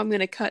figuring out how I'm going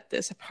to cut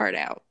this part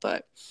out,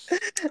 but...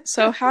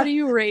 So, how do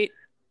you rate...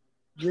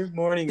 Good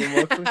morning and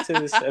welcome to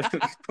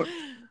the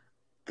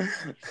 7th.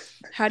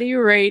 How do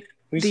you rate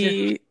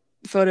the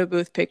photo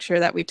booth picture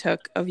that we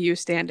took of you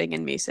standing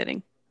and me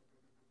sitting?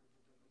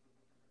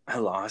 I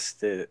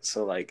lost it,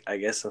 so like I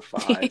guess a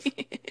 5.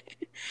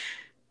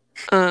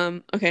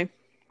 Okay.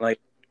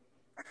 Like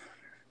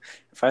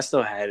if I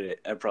still had it,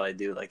 I'd probably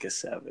do like a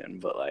 7.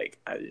 But like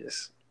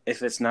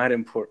if it's not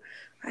important,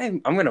 I'm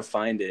gonna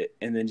find it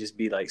and then just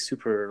be like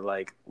super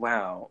like,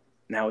 wow,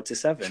 now it's a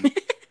 7.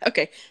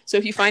 Okay, so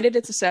if you find it,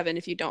 it's a 7.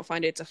 If you don't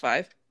find it, it's a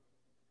 5.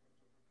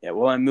 Yeah,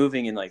 well, I'm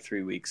moving in like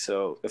 3 weeks,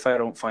 so if I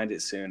don't find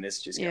it soon,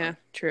 it's just yeah, gone.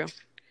 True.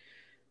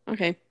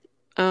 Okay.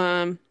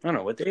 I don't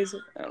know what day is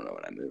it. I don't know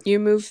when I move. You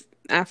move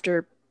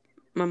after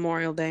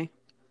Memorial Day,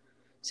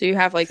 so you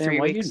have like Sam, 3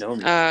 why weeks. You know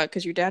me?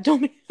 Because your dad told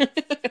me.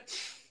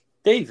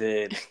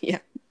 David. Yeah,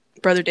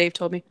 brother Dave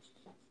told me.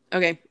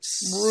 Okay,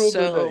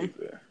 so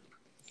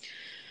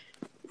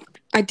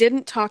I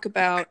didn't talk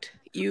about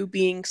you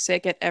being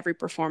sick at every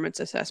performance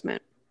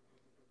assessment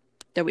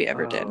that we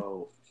ever did.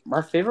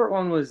 My favorite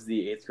one was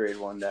the 8th grade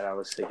one that I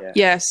was sick at.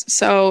 Yes,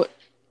 so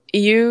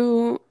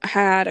you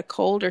had a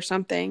cold or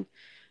something,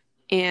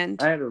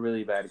 and I had a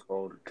really bad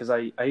cold because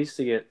I used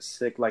to get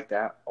sick like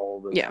that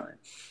all the time.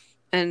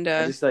 And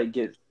I just like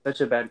get such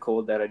a bad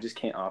cold that I just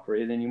can't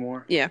operate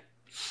anymore. Yeah.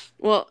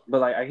 Well,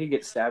 but like I could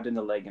get stabbed in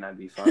the leg and I'd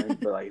be fine.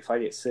 But like if I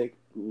get sick,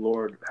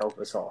 Lord help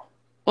us all.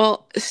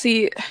 Well,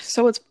 see,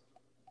 so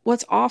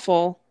what's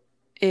awful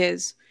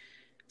is,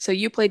 so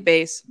you played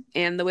bass,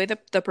 and the way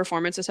that the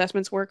performance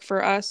assessments work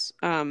for us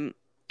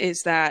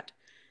is that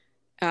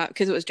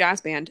because it was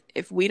jazz band,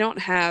 if we don't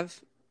have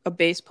a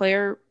bass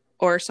player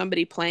or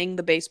somebody playing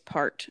the bass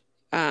part,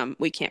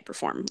 we can't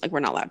perform. Like we're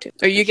not allowed to,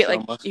 or you get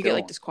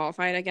like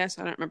disqualified. I guess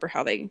I don't remember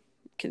how they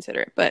consider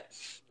it, but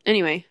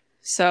anyway,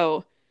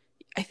 so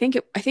I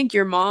think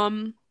your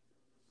mom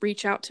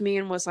reached out to me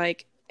and was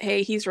like,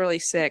 "Hey, he's really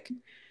sick,"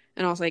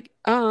 and I was like,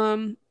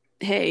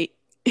 hey."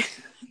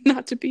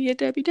 Not to be a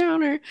Debbie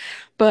Downer,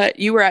 but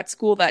you were at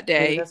school that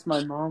day. Hey, that's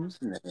my mom's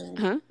name.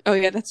 Huh? Oh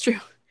yeah, that's true.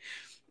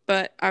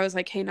 But I was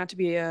like, hey, not to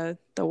be the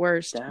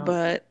worst,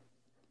 but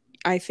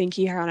I think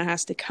he kind of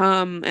has to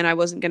come, and I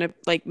wasn't gonna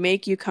like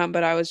make you come,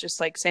 but I was just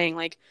like saying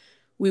like,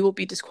 we will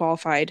be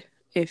disqualified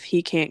if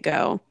he can't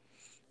go.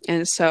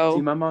 And See,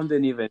 so my mom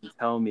didn't even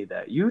tell me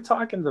that. You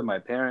talking to my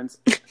parents?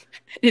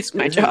 it's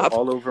my This is job.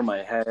 all over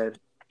my head.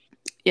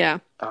 Yeah.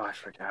 Oh, I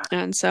forgot.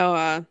 And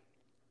so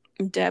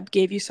Deb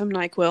gave you some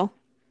NyQuil.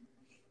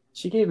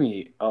 She gave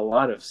me a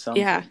lot of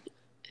something. Yeah.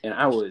 And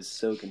I was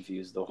so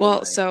confused the whole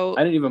night.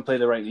 I didn't even play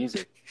the right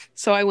music.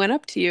 So I went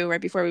up to you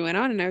right before we went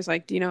on, and I was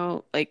like, do you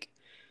know, like,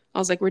 I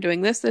was like, we're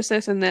doing this, this,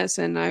 this, and this.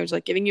 And I was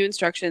like giving you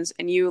instructions,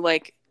 and you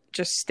like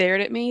just stared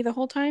at me the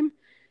whole time.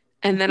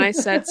 And then I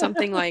said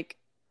something like,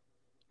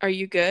 are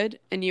you good?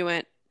 And you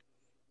went,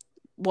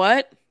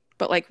 what?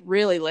 But like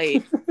really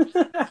late.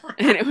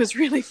 And it was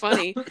really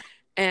funny.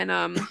 And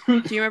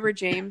do you remember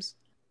James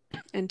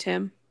and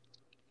Tim?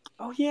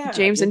 Oh, yeah.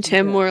 James and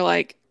Tim were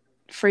like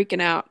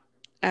freaking out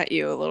at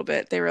you a little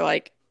bit. They were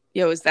like,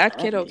 yo, is that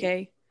kid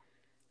okay?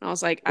 And I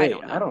was like, I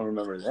don't know. I don't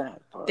remember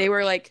that part. They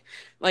were like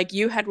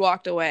you had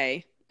walked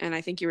away, and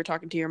I think you were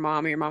talking to your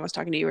mom, or your mom was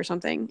talking to you or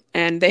something.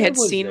 And they had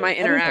seen my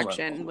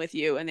interaction with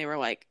you, and they were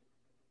like,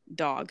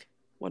 dog,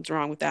 what's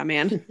wrong with that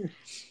man?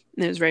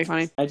 And it was very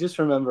funny. I just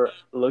remember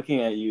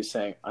looking at you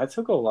saying, I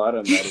took a lot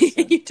of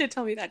medicine. You did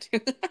tell me that too.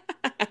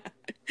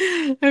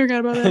 I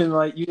forgot about that. And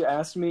like you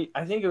asked me,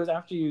 I think it was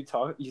after you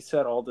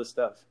said all this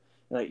stuff.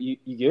 Like, you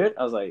good?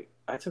 I was like,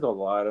 I took a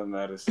lot of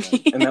medicine.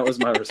 And that was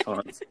my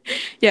response.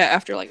 Yeah,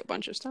 after like a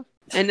bunch of stuff.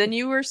 And then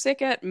you were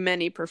sick at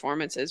many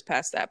performances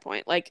past that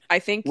point. Like, I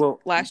think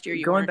last year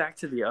you Going back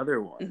to the other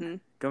one. Mm-hmm.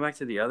 Going back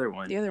to the other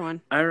one. The other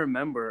one. I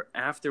remember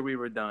after we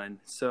were done,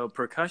 so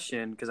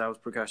percussion, because I was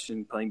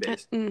percussion playing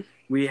bass,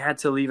 we had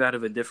to leave out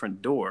of a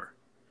different door.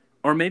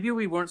 Or maybe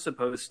we weren't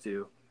supposed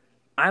to.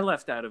 I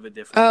left out of a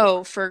different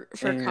door. For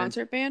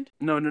concert band?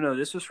 No.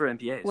 This was for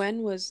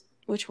MPAs.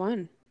 Which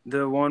one?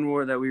 The one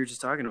that we were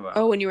just talking about.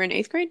 Oh, when you were in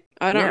 8th grade?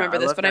 I don't remember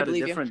this, but I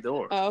believe you. I left out a different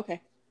door. Oh,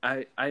 okay.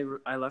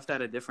 I left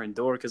out a different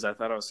door because I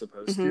thought I was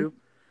supposed to.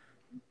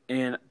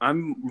 And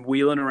I'm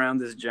wheeling around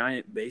this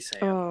giant bass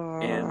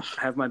amp and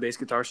have my bass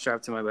guitar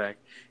strapped to my back.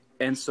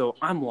 And so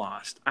I'm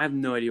lost. I have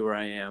no idea where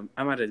I am.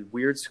 I'm at a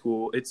weird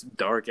school. It's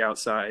dark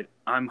outside.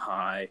 I'm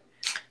high.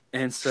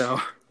 And so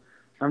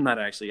I'm not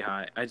actually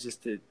high. I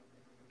just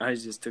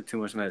took too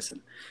much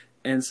medicine.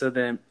 And so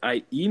then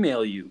I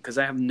email you because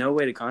I have no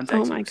way to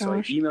contact you. So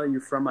I email you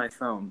from my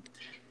phone.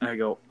 I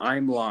go,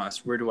 I'm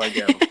lost. Where do I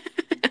go?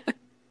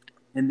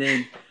 And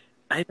then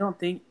I don't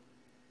think...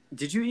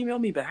 Did you email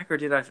me back or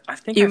did I... I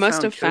think you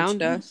must have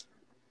found us.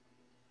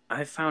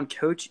 I found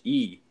Coach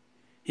E.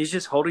 He's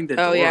just holding the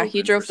door open. Oh, yeah.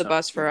 He drove the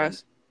bus for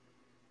us.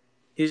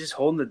 He's just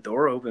holding the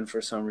door open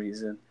for some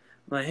reason.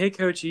 I'm like, hey,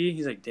 Coach E.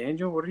 He's like,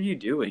 Daniel, what are you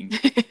doing?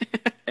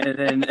 And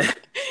then...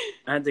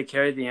 I had to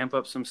carry the amp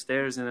up some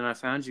stairs, and then I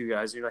found you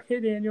guys. You're like, hey,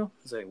 Daniel.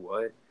 I was like,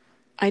 what?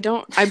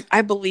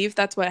 I believe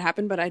that's what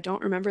happened, but I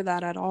don't remember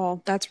that at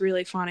all. That's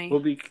really funny.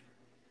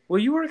 Well,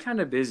 you were kind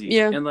of busy.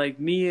 Yeah. And, like,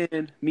 me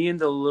and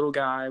the little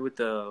guy with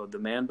the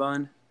man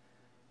bun.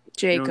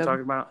 Jacob. You know what I'm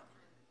talking about?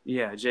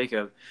 Yeah,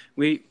 Jacob.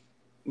 We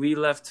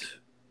left.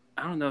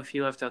 I don't know if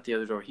he left out the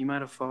other door. He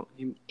might have fallen.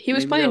 He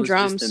was playing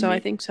drums, so I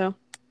think so.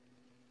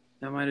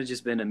 That might have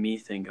just been a me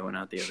thing going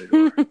out the other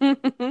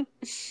door.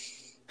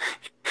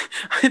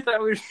 I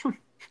thought we were...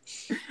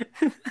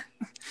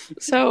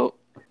 So,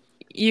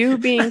 you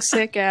being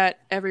sick at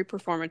every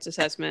performance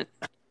assessment.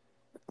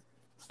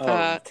 10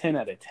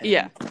 out of 10.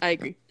 Yeah, I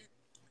agree.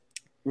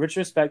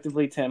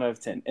 Retrospectively, 10 out of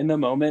 10. In the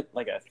moment,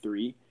 like a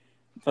 3.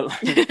 But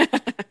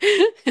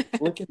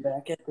like, looking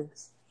back at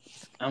this,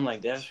 I'm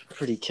like, that's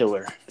pretty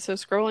killer. So,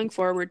 scrolling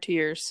forward to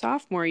your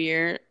sophomore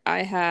year,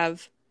 I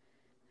have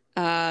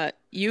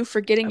you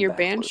forgetting your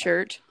band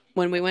shirt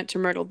when we went to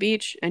Myrtle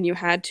Beach, and you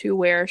had to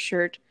wear a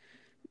shirt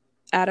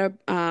at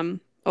a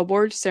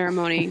award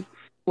ceremony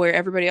where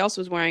everybody else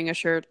was wearing a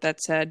shirt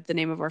that said the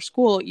name of our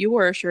school. You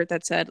wore a shirt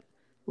that said,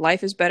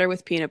 life is better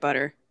with peanut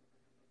butter.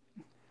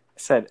 I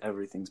said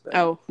everything's better.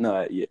 Oh.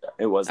 No, yeah,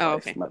 it was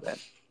life. Okay. My bad.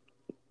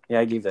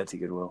 Yeah, I gave that to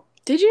Goodwill.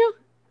 Did you?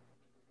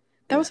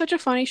 That was such a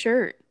funny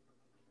shirt.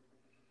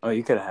 Oh,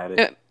 you could have had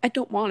it. I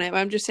don't want it, but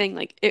I'm just saying,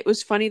 like, it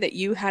was funny that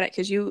you had it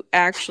because you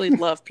actually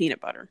love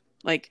peanut butter.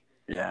 Like,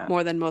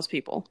 more than most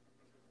people.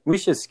 We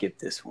should skip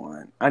this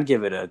one. I'd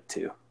give it a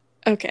 2.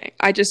 Okay.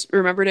 I just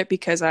remembered it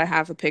because I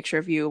have a picture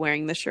of you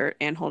wearing the shirt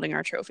and holding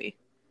our trophy.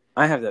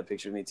 I have that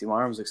picture of me too. My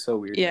arms look so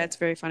weird. Yeah, it's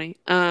very funny.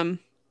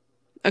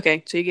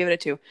 Okay, so you give it a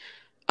 2.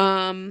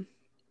 I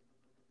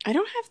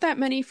don't have that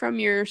many from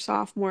your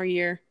sophomore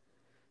year.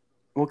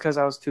 Well, because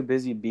I was too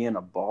busy being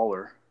a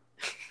baller.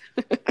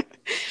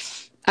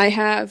 I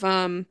have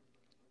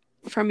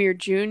from your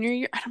junior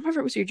year. I don't remember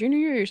if it was your junior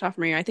year or your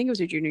sophomore year. I think it was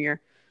your junior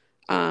year.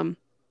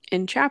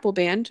 In chapel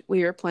band,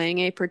 we were playing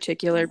a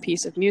particular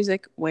piece of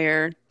music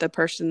where the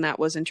person that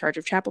was in charge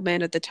of chapel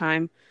band at the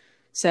time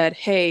said,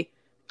 hey,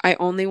 I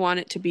only want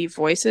it to be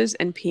voices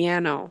and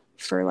piano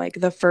for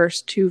like the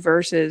first 2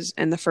 verses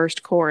and the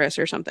first chorus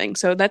or something.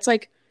 So that's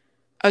like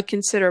a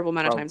considerable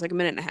amount of times, like a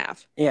minute and a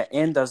half. Yeah,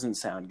 and doesn't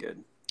sound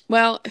good.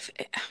 Well,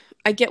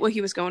 I get what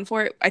he was going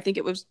for. I think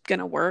it was going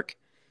to work,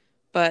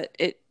 but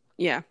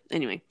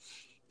anyway.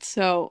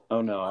 So.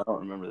 Oh no, I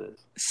don't remember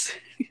this.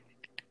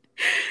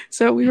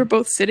 So we were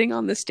both sitting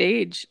on the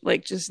stage,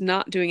 like just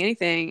not doing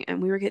anything,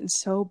 and we were getting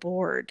so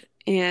bored.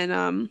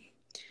 And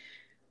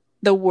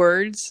the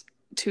words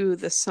to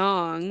the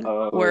song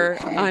were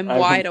 "I'm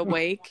wide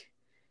awake,"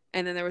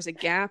 and then there was a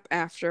gap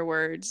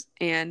afterwards,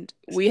 and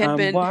we had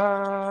been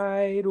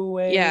wide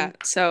awake. Yeah,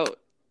 so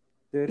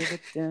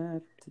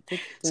the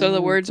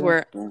words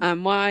were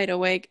 "I'm wide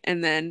awake,"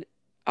 and then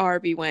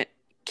Arby went,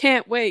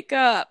 "Can't wake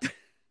up."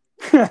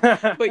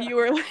 But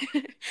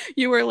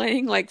you were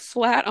laying like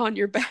flat on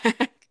your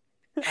back.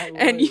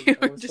 And you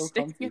were just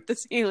staring at the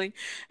ceiling.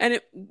 And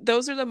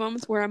those are the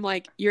moments where I'm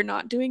like, you're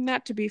not doing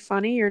that to be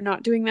funny. You're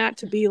not doing that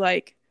to be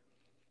like,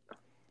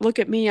 look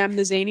at me, I'm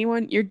the zany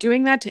one. You're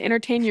doing that to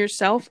entertain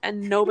yourself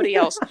and nobody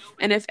else.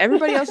 And if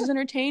everybody else is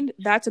entertained,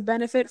 that's a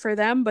benefit for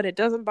them, but it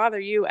doesn't bother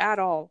you at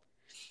all.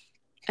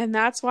 And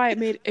that's why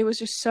it was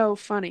just so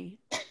funny.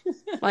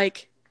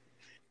 Like,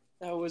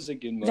 that was a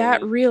good moment.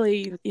 That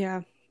really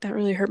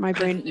hurt my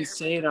brain. I didn't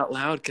say it out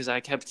loud because I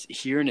kept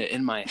hearing it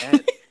in my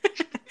head.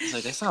 I was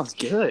like, that sounds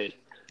good.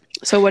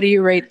 So what do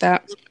you rate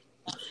that?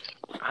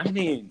 I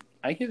mean,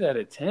 I give that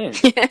a 10.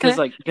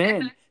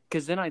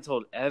 Because then I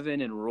told Evan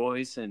and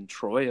Royce and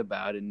Troy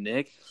about it, and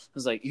Nick. I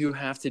was like, you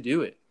have to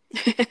do it.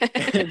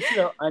 And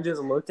so I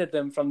just looked at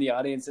them from the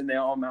audience, and they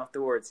all mouthed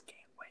the words, "Can't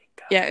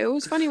wake up." Yeah, it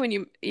was funny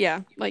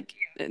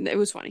it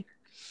was funny.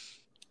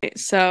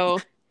 So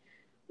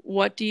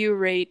what do you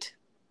rate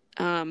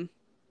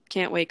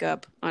Can't Wake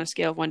Up on a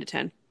scale of 1 to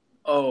 10?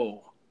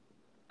 Oh,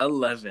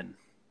 11.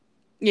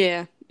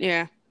 Yeah.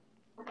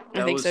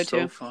 I think so too.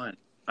 That was so fun.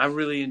 I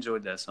really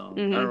enjoyed that song.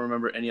 I don't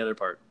remember any other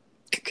part.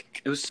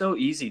 It was so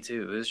easy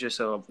too. It was just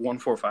a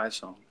 1-4-5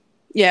 song.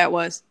 Yeah, it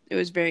was. It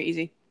was very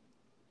easy.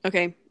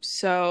 Okay,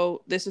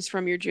 so this is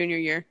from your junior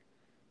year.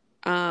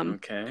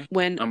 Okay.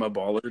 When I'm a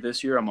baller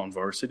this year, I'm on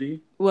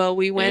varsity. Well,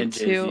 we went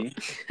to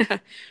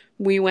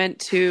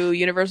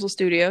Universal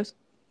Studios.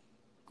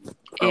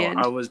 And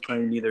I was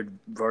playing either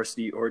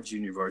varsity or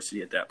junior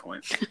varsity at that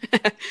point.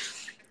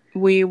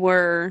 We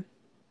were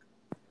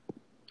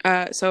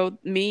so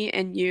me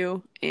and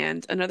you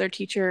and another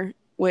teacher,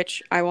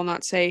 which I will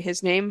not say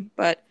his name,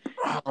 but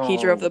he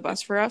drove the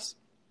bus for us.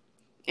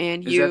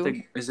 And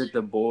is it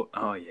the boy?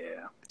 Oh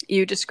yeah.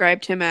 You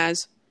described him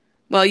as,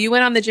 well, you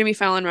went on the Jimmy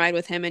Fallon ride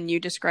with him, and you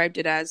described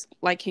it as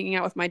like hanging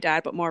out with my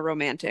dad, but more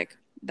romantic.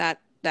 That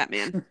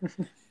man.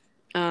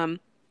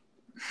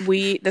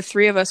 The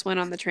three of us went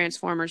on the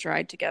Transformers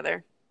ride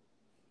together,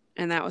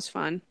 and that was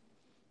fun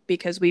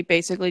because we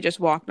basically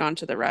just walked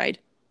onto the ride.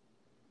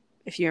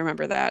 If you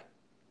remember that.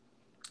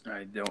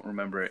 I don't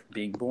remember it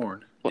being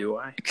born, do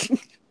I?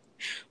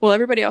 Well,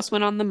 everybody else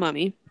went on the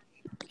Mummy,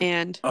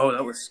 and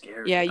that was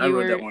scary. Yeah, I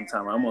rode that one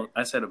time.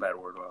 I said a bad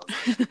word while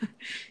I was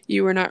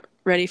You were not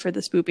ready for the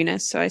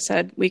spoopiness, so I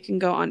said we can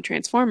go on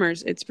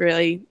Transformers. It's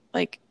really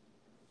like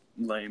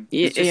lame.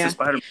 It's just a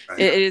Spider-Man ride.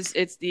 It is.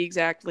 It's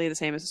exactly the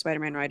same as the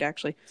Spider-Man ride,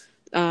 actually.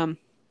 So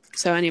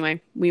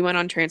anyway, we went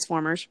on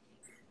Transformers.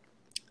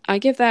 I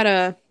give that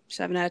a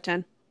 7 out of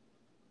 10.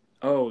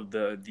 Oh,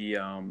 the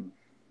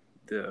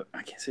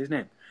I can't say his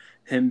name.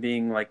 Him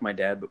being like my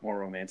dad, but more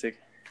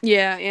romantic.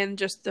 Yeah, and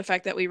just the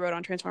fact that we rode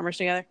on Transformers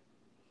together.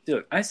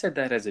 Dude, I said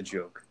that as a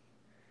joke.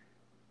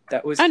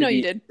 That was I know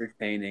you did.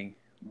 Entertaining,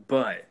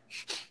 but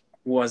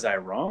was I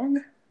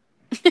wrong?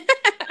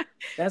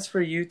 That's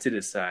for you to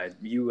decide.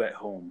 You at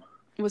home.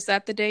 Was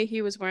that the day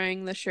he was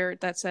wearing the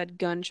shirt that said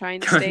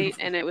Gunshine State,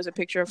 and it was a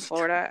picture of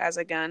Florida as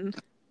a gun?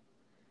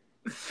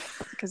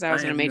 Because that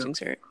was an amazing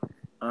shirt.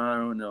 I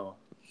don't know.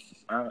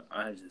 I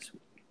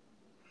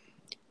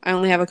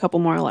only have a couple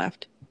more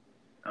left.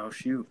 Oh,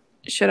 shoot.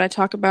 Should I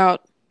talk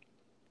about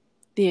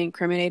the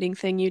incriminating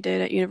thing you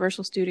did at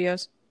Universal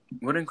Studios?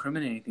 What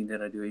incriminating thing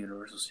did I do at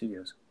Universal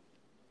Studios?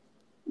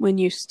 When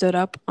you stood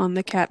up on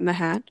the Cat in the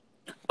Hat.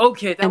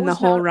 Okay, and the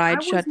whole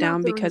ride shut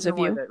down because of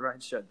you. That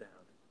ride shut down.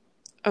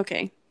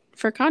 Okay,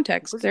 for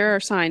context, there are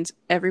signs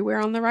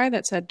everywhere on the ride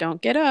that said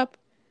 "Don't get up."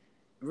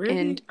 Really?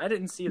 And I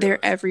didn't see those.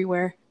 They're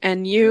everywhere,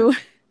 and you.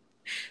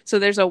 So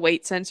there's a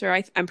weight sensor.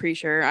 I'm pretty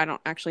sure. I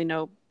don't actually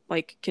know,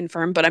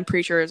 confirm, but I'm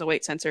pretty sure there's a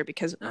weight sensor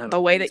because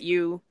the way that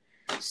you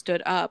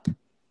stood up,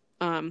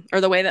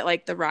 or the way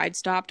that the ride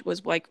stopped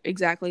was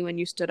exactly when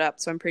you stood up.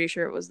 So I'm pretty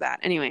sure it was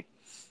that. Anyway,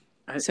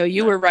 so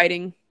you were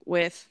riding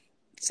with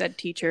said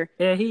teacher.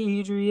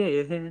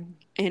 Adrian.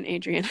 And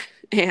Adrian.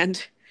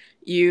 And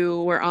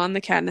you were on the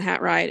Cat in the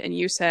Hat ride, and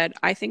you said,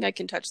 "I think I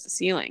can touch the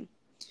ceiling."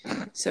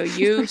 So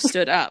you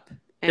stood up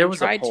and there was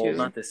tried a pole, to.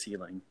 Not the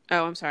ceiling.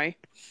 Oh, I'm sorry.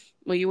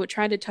 Well, you would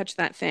try to touch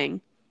that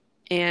thing,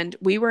 and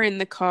we were in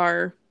the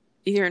car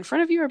either in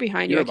front of you or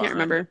behind you. I can't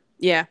remember.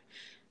 Yeah.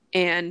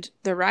 And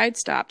the ride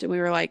stopped, and we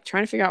were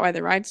trying to figure out why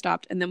the ride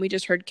stopped, and then we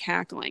just heard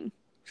cackling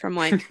from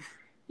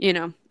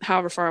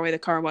however far away the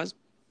car was.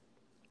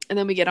 And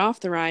then we get off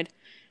the ride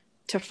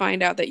to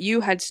find out that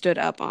you had stood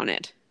up on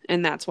it,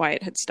 and that's why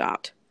it had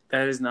stopped.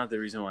 That is not the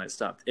reason why it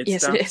stopped. It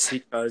yes, stopped it is.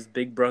 Because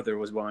Big Brother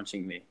was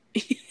watching me.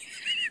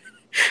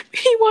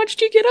 He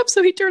watched you get up,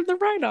 so he turned the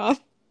ride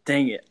off.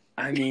 Dang it.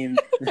 I mean,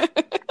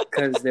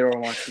 because they were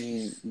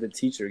watching the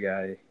teacher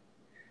guy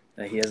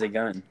that he has a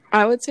gun.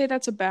 I would say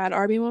that's a bad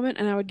Arby moment,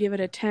 and I would give it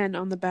a 10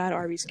 on the bad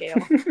Arby scale.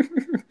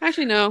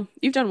 Actually, no.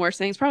 You've done worse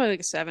things. Probably like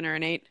a 7 or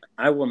an 8.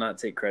 I will not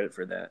take credit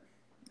for that.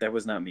 That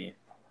was not me.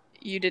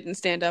 You didn't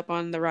stand up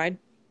on the ride?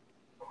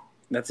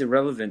 That's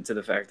irrelevant to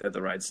the fact that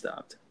the ride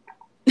stopped.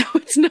 No,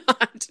 it's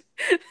not.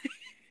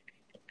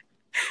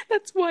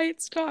 That's why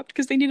it stopped,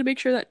 because they need to make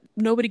sure that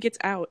nobody gets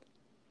out.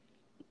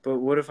 But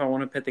what if I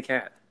want to pet the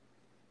cat?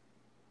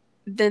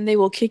 Then they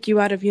will kick you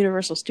out of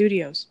Universal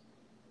Studios.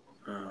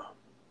 Oh.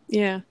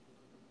 Yeah.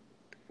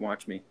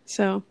 Watch me.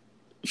 So,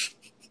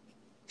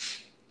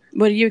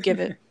 what do you give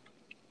it?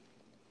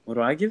 What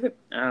do I give it?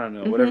 I don't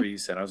know. Whatever you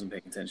said. I wasn't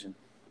paying attention.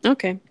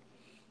 Okay.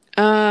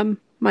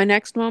 My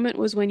next moment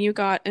was when you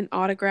got an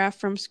autograph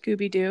from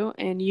Scooby-Doo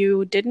and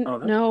you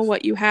didn't know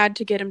what you had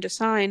to get him to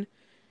sign.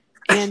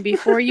 And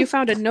before you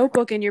found a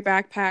notebook in your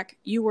backpack,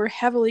 you were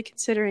heavily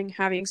considering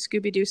having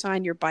Scooby-Doo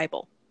sign your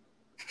Bible.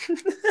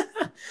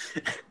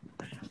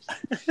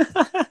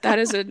 That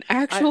is an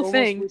actual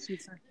thing.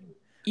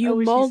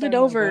 You mulled it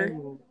over.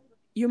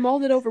 You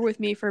mulled it over with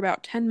me for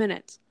about 10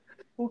 minutes.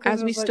 Well,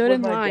 as we stood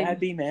in line. Would my dad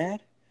be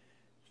mad?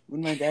 Would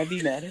my dad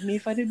be mad at me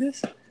if I did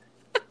this?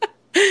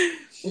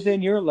 And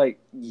then you're like,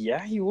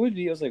 yeah, he would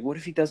be. I was like, what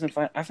if he doesn't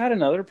find... I've had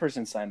another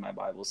person sign my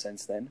Bible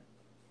since then.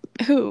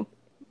 Who?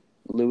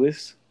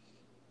 Lewis.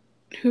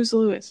 Who's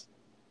Lewis?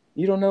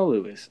 You don't know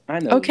Lewis. I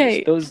know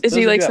okay. Lewis. Is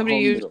he like somebody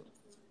you...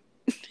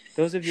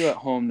 Those of you at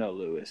home know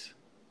Lewis.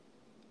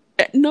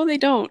 No, they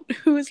don't.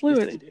 Who is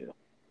Lewis? Yes, they do.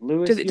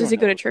 Lewis, does he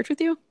go to church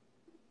with you?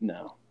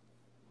 No.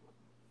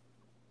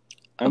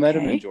 I met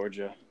him in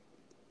Georgia.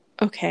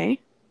 Okay.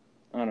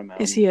 On a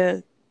mountain. Is he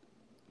a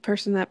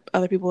person that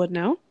other people would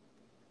know?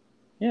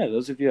 Yeah,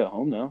 those of you at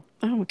home know.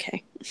 Oh,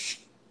 okay.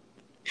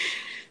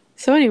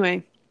 So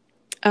anyway,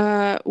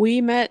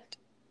 we met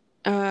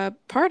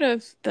part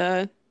of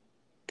the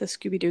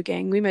Scooby-Doo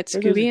gang. We met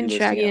Scooby and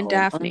Shaggy and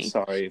Daphne. I'm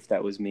sorry if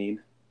that was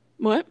mean.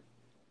 What?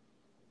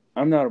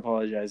 I'm not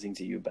apologizing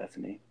to you,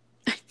 Bethany.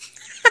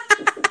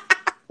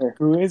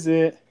 Who is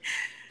it?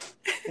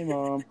 Hey,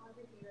 Mom.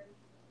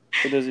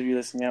 For those of you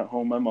listening at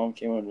home, my mom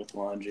came in with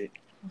laundry.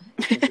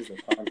 This is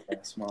a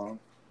podcast, Mom.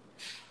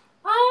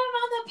 I'm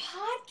on the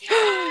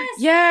podcast.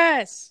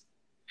 Yes.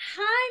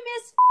 Hi,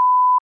 Miss.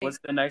 What's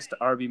the next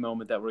Arby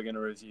moment that we're going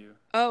to review?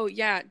 Oh,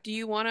 yeah. Do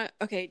you want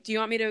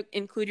me to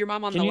include your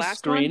mom on the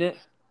last one? Can you screen one? it?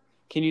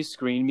 Can you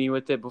screen me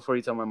with it before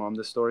you tell my mom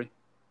this story?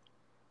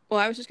 Well,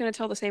 I was just going to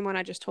tell the same one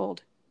I just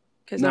told.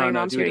 Because now your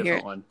mom's here to hear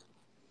it. One.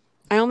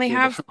 I only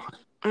have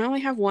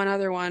one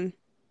other one.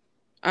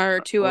 Or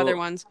two other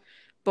ones.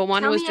 But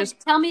one was just...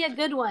 Tell me a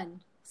good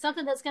one.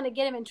 Something that's going to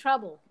get him in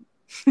trouble.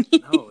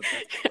 No,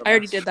 I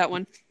already did that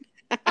one.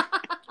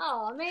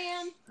 Oh,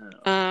 man.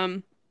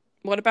 Oh.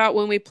 What about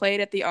when we played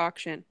at the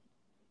auction?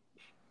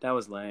 That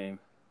was lame.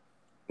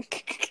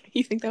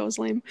 You think that was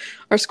lame?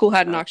 Our school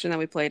had an auction that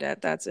we played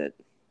at. That's it.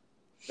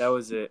 That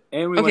was it.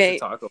 And we went to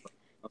Taco Bell.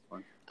 That was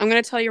fun. I'm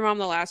going to tell your mom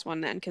the last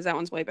one then, because that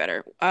one's way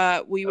better.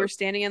 We were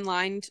standing in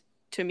line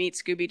to meet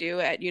Scooby-Doo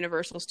at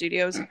Universal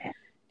Studios,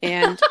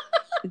 and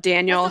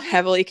Daniel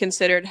heavily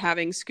considered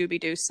having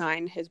Scooby-Doo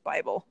sign his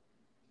Bible.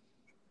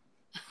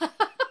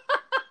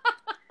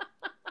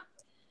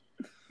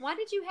 Why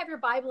did you have your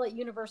Bible at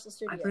Universal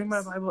Studios? I bring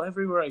my Bible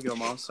everywhere I go,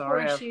 Mom.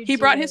 Sorry. He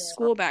brought his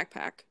school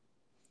backpack.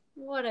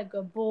 What a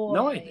good boy.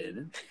 No, I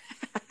didn't.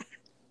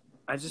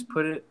 I just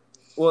put it...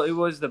 Well, it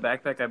was the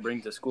backpack I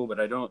bring to school, but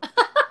I don't...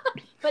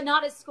 But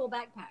not his school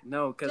backpack.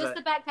 No, because just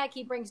the backpack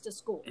he brings to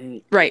school.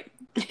 Right.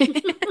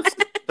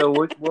 So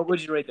what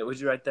would you rate that? Would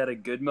you rate that a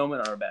good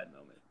moment or a bad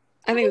moment?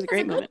 I think it was a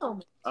great moment.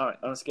 All right,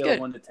 on a scale of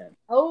 1 to 10.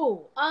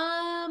 Oh,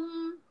 I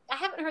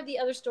haven't heard the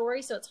other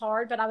story, so it's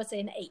hard, but I would say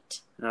an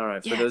 8. All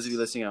right, for those of you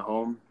listening at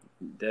home,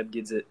 Deb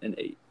gives it an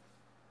 8.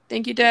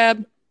 Thank you,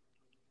 Deb.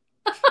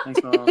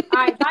 Thanks, Mom. All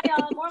right, bye,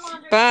 y'all. More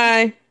laundry.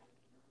 Bye.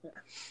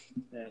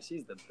 Yeah,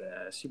 she's the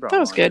best. She brought that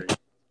was laundry. Good.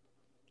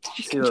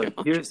 See, look,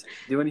 do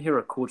you want to hear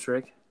a cool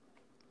trick?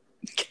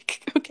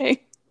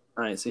 Okay.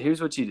 All right, so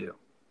here's what you do.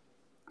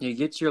 You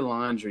get your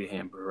laundry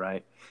hamper,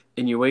 right?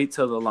 And you wait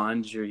till the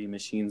laundry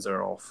machines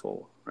are all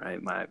full, right?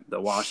 The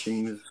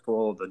washing is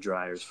full, the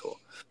dryer's full.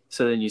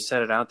 So then you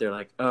set it out there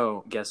like,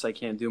 oh, guess I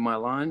can't do my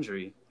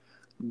laundry.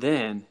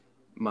 Then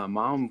my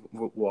mom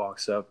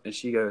walks up and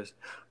she goes,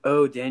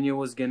 oh, Daniel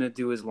was going to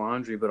do his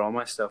laundry, but all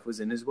my stuff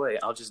was in his way.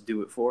 I'll just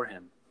do it for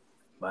him.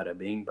 Bada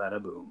bing,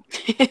 bada boom.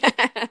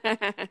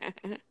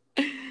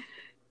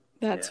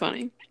 That's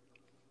funny.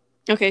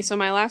 Okay, so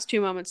my last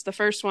 2 moments. The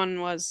first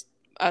one was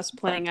us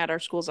playing at our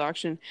school's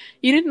auction.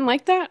 You didn't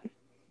like that?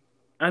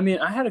 I mean,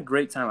 I had a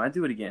great time. I'd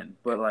do it again.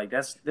 But, like,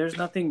 there's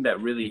nothing that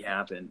really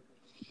happened.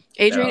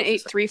 Adrian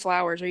ate 3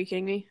 flowers. Are you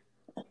kidding me?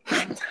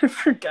 I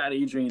forgot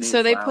Adrian ate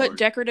So they flowers. put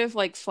decorative,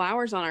 like,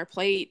 flowers on our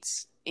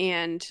plates.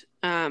 And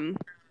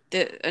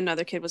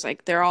another kid was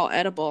like, they're all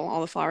edible.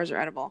 All the flowers are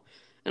edible.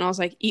 And I was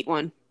like, eat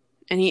one.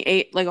 And he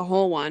ate, like, a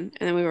whole one.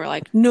 And then we were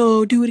like,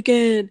 no, do it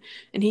again.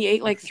 And he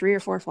ate, like, 3 or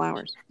 4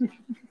 flowers.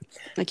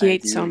 Like, he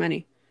ate so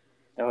many.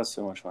 That was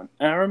so much fun.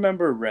 And I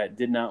remember Rhett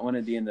did not want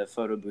to be in the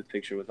photo booth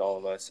picture with all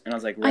of us. And I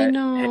was like, Rhett, I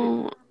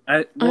know. hey.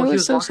 I He was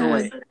was so walking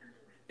away. sad.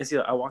 And see,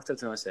 I walked up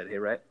to him and I said, hey,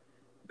 Rhett,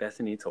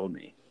 Bethany told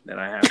me that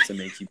I have to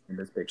make you in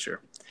this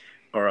picture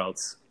or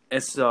else.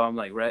 And so I'm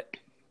like, Rhett,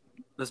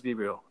 let's be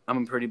real.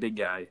 I'm a pretty big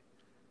guy.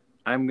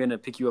 I'm going to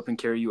pick you up and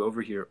carry you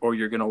over here, or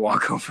you're going to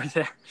walk over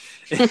there.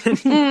 And he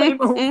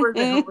came over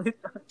there with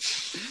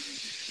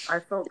us. I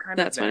felt kind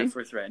of bad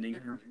for threatening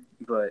him,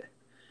 but...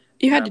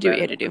 You had to do what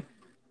you had to do.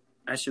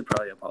 I should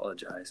probably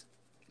apologize.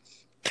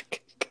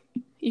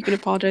 You can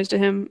apologize to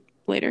him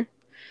later.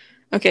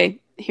 Okay,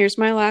 here's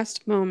my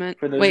last moment.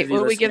 For those Wait, of you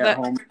will we listening give at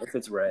that? home, if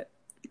it's Rhett,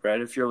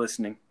 if you're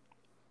listening,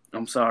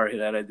 I'm sorry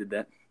that I did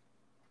that.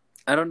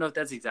 I don't know if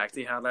that's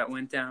exactly how that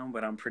went down,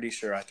 but I'm pretty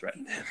sure I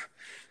threatened him.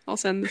 I'll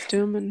send this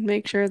to him and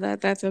make sure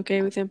that that's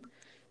okay with him.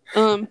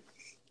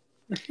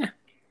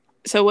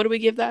 So what do we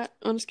give that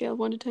on a scale of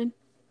 1 to 10?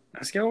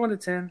 A scale of 1 to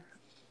 10?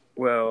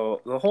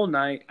 Well, the whole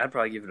night, I'd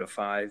probably give it a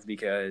 5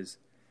 because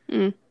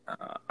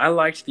I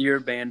liked your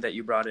band that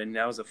you brought in.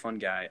 That was a fun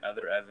guy.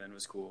 Other Evan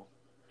was cool.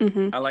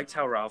 Mm-hmm. I liked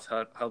how Ralph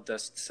helped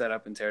us set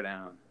up and tear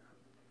down.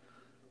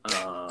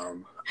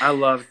 I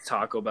loved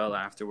Taco Bell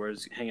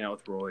afterwards, hanging out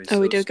with Royce. Oh,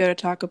 we did go to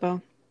Taco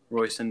Bell.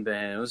 Royce and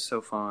Ben. It was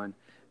so fun.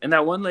 And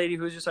that one lady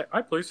who was just like,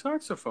 I play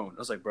saxophone. I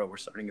was like, bro, we're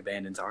starting a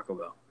band in Taco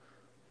Bell.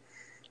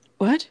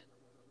 What?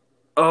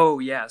 Oh,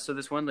 yeah. So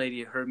this one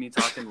lady heard me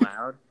talking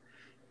loud,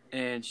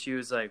 and she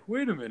was like,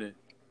 wait a minute.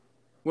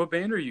 What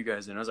band are you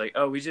guys in? I was like,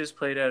 oh, we just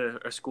played at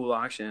a school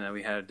auction that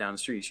we had down the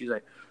street. She's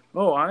like,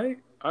 oh, I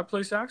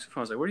play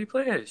saxophone. I was like, where do you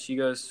play at? She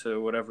goes to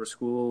whatever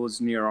school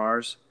is near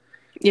ours.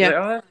 Yeah. Like,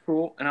 oh, that's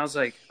cool. And I was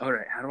like, all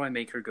right, how do I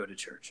make her go to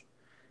church?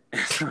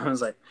 And so I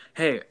was like,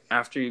 hey,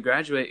 after you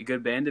graduate, a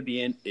good band to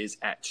be in is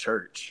at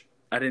church.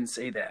 I didn't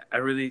say that. I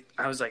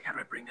was like, how do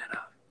I bring that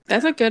up?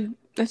 That's a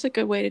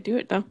good way to do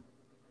it, though.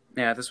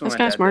 Yeah, that's what my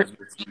dad does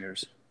with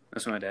singers.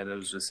 That's what my dad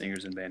does with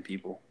singers and band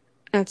people.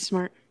 That's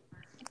smart.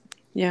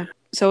 Yeah.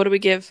 So what do we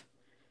give?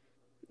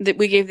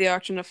 We gave the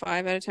auction a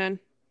 5 out of 10.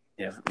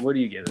 Yeah. What do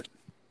you give it?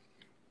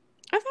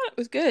 I thought it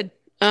was good.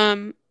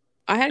 I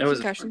had a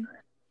concussion,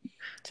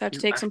 so I have to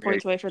take some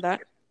points away for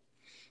that.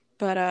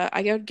 But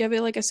I would give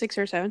it like a 6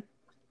 or 7.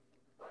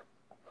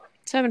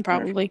 7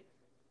 probably.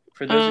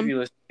 For those of you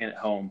listening at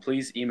home,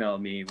 please email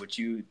me. Would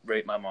you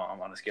rate my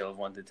mom on a scale of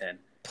 1 to 10?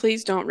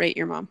 Please don't rate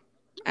your mom.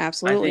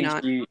 Absolutely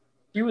not. She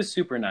was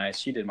super nice.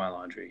 She did my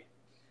laundry.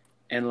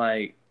 And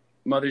like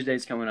Mother's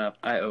Day's coming up.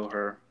 I owe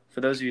her.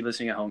 For those of you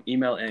listening at home,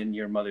 email in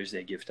your Mother's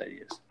Day gift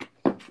ideas.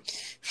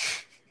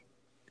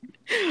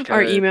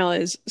 Our email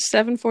is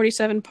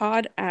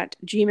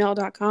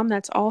 747pod@gmail.com.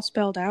 That's all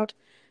spelled out.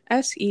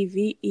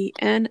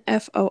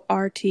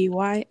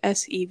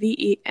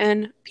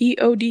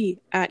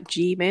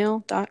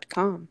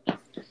 SEVENFORTY7POD@gmail.com.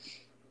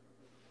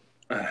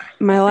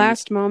 My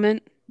last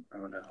moment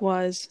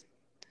was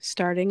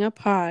starting a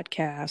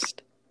podcast.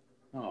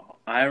 Oh,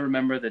 I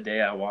remember the day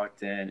I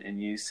walked in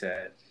and you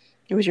said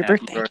it was your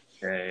birthday.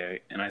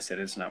 And I said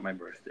it's not my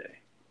birthday.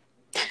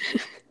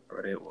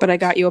 But I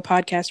got you a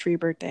podcast for your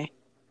birthday.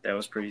 That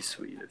was pretty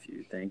sweet of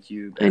you. Thank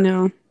you, Beth. I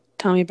know.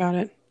 Tell me about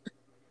it.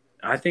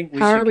 I think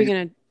How are we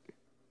gonna?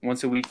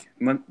 Once a week,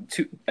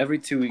 every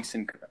 2 weeks,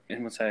 and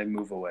once I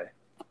move away.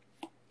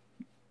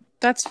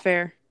 That's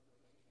fair.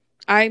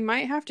 I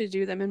might have to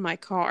do them in my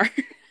car.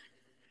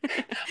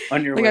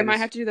 On your way. I might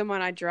have to do them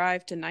when I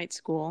drive to night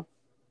school.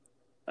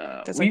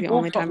 That's the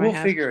only time I have.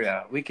 We'll figure it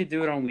out. We could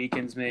do it on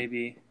weekends,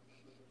 maybe.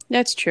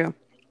 That's true.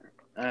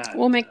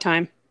 We'll make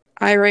time.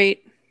 I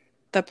rate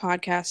the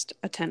podcast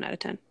a 10 out of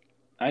 10.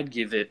 I'd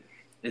give it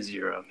a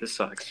 0. This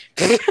sucks.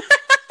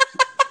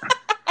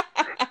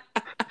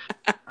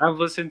 I've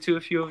listened to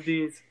a few of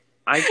these.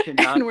 I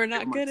cannot. And we're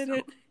not good at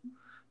it.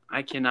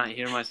 I cannot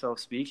hear myself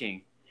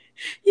speaking.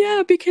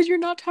 Yeah, because you're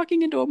not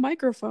talking into a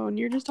microphone.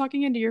 You're just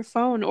talking into your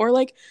phone. Or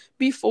like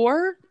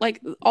before,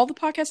 like all the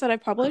podcasts that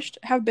I've published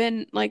have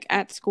been like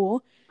at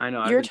school. I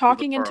know. You're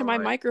talking into my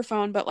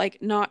microphone, but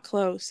like not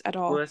close at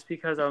all. Well, that's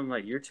because I'm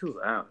like, you're too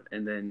loud.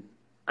 And then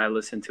I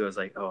listened to it, I was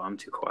like, oh, I'm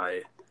too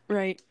quiet.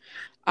 Right.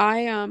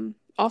 I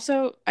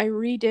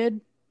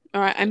redid,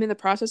 or I'm in the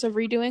process of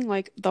redoing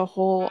like the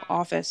whole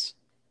office.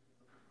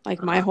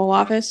 Like my whole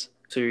office.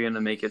 So you're going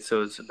to make it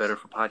so it's better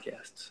for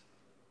podcasts.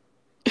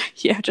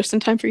 Yeah, just in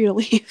time for you to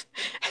leave.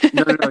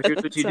 No.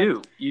 Here's what you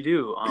do. You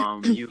do.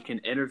 You can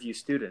interview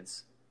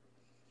students.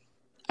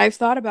 I've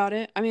thought about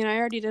it. I mean, I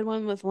already did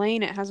one with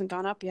Lane. It hasn't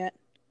gone up yet.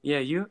 Yeah,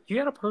 you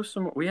got to post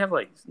some. We have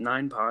like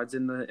 9 pods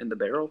in the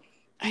barrel.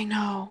 I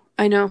know.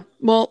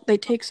 Well, they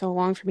take so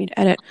long for me to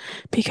edit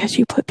because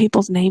you put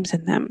people's names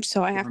in them.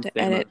 So I have to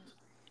edit.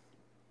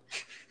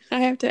 I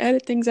have to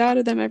edit things out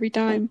of them every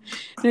time.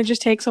 And it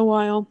just takes a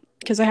while.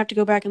 Because I have to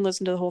go back and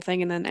listen to the whole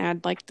thing and then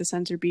add like the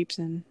censor beeps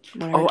and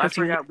whatever. Oh, I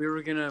forgot we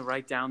were going to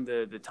write down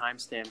the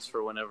timestamps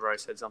for whenever I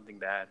said something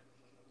bad.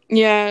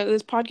 Yeah,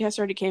 this podcast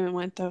already came and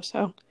went though,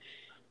 so.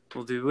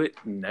 We'll do it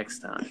next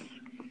time.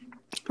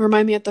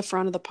 Remind me at the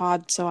front of the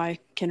pod so I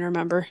can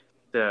remember.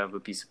 Have a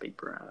piece of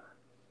paper.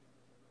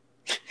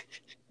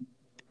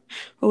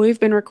 Well,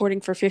 we've been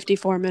recording for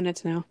 54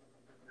 minutes now.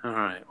 All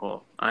right.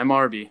 Well, I'm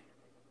Arby.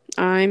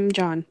 I'm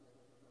John.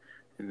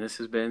 And this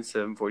has been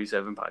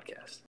 747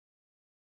 Podcast.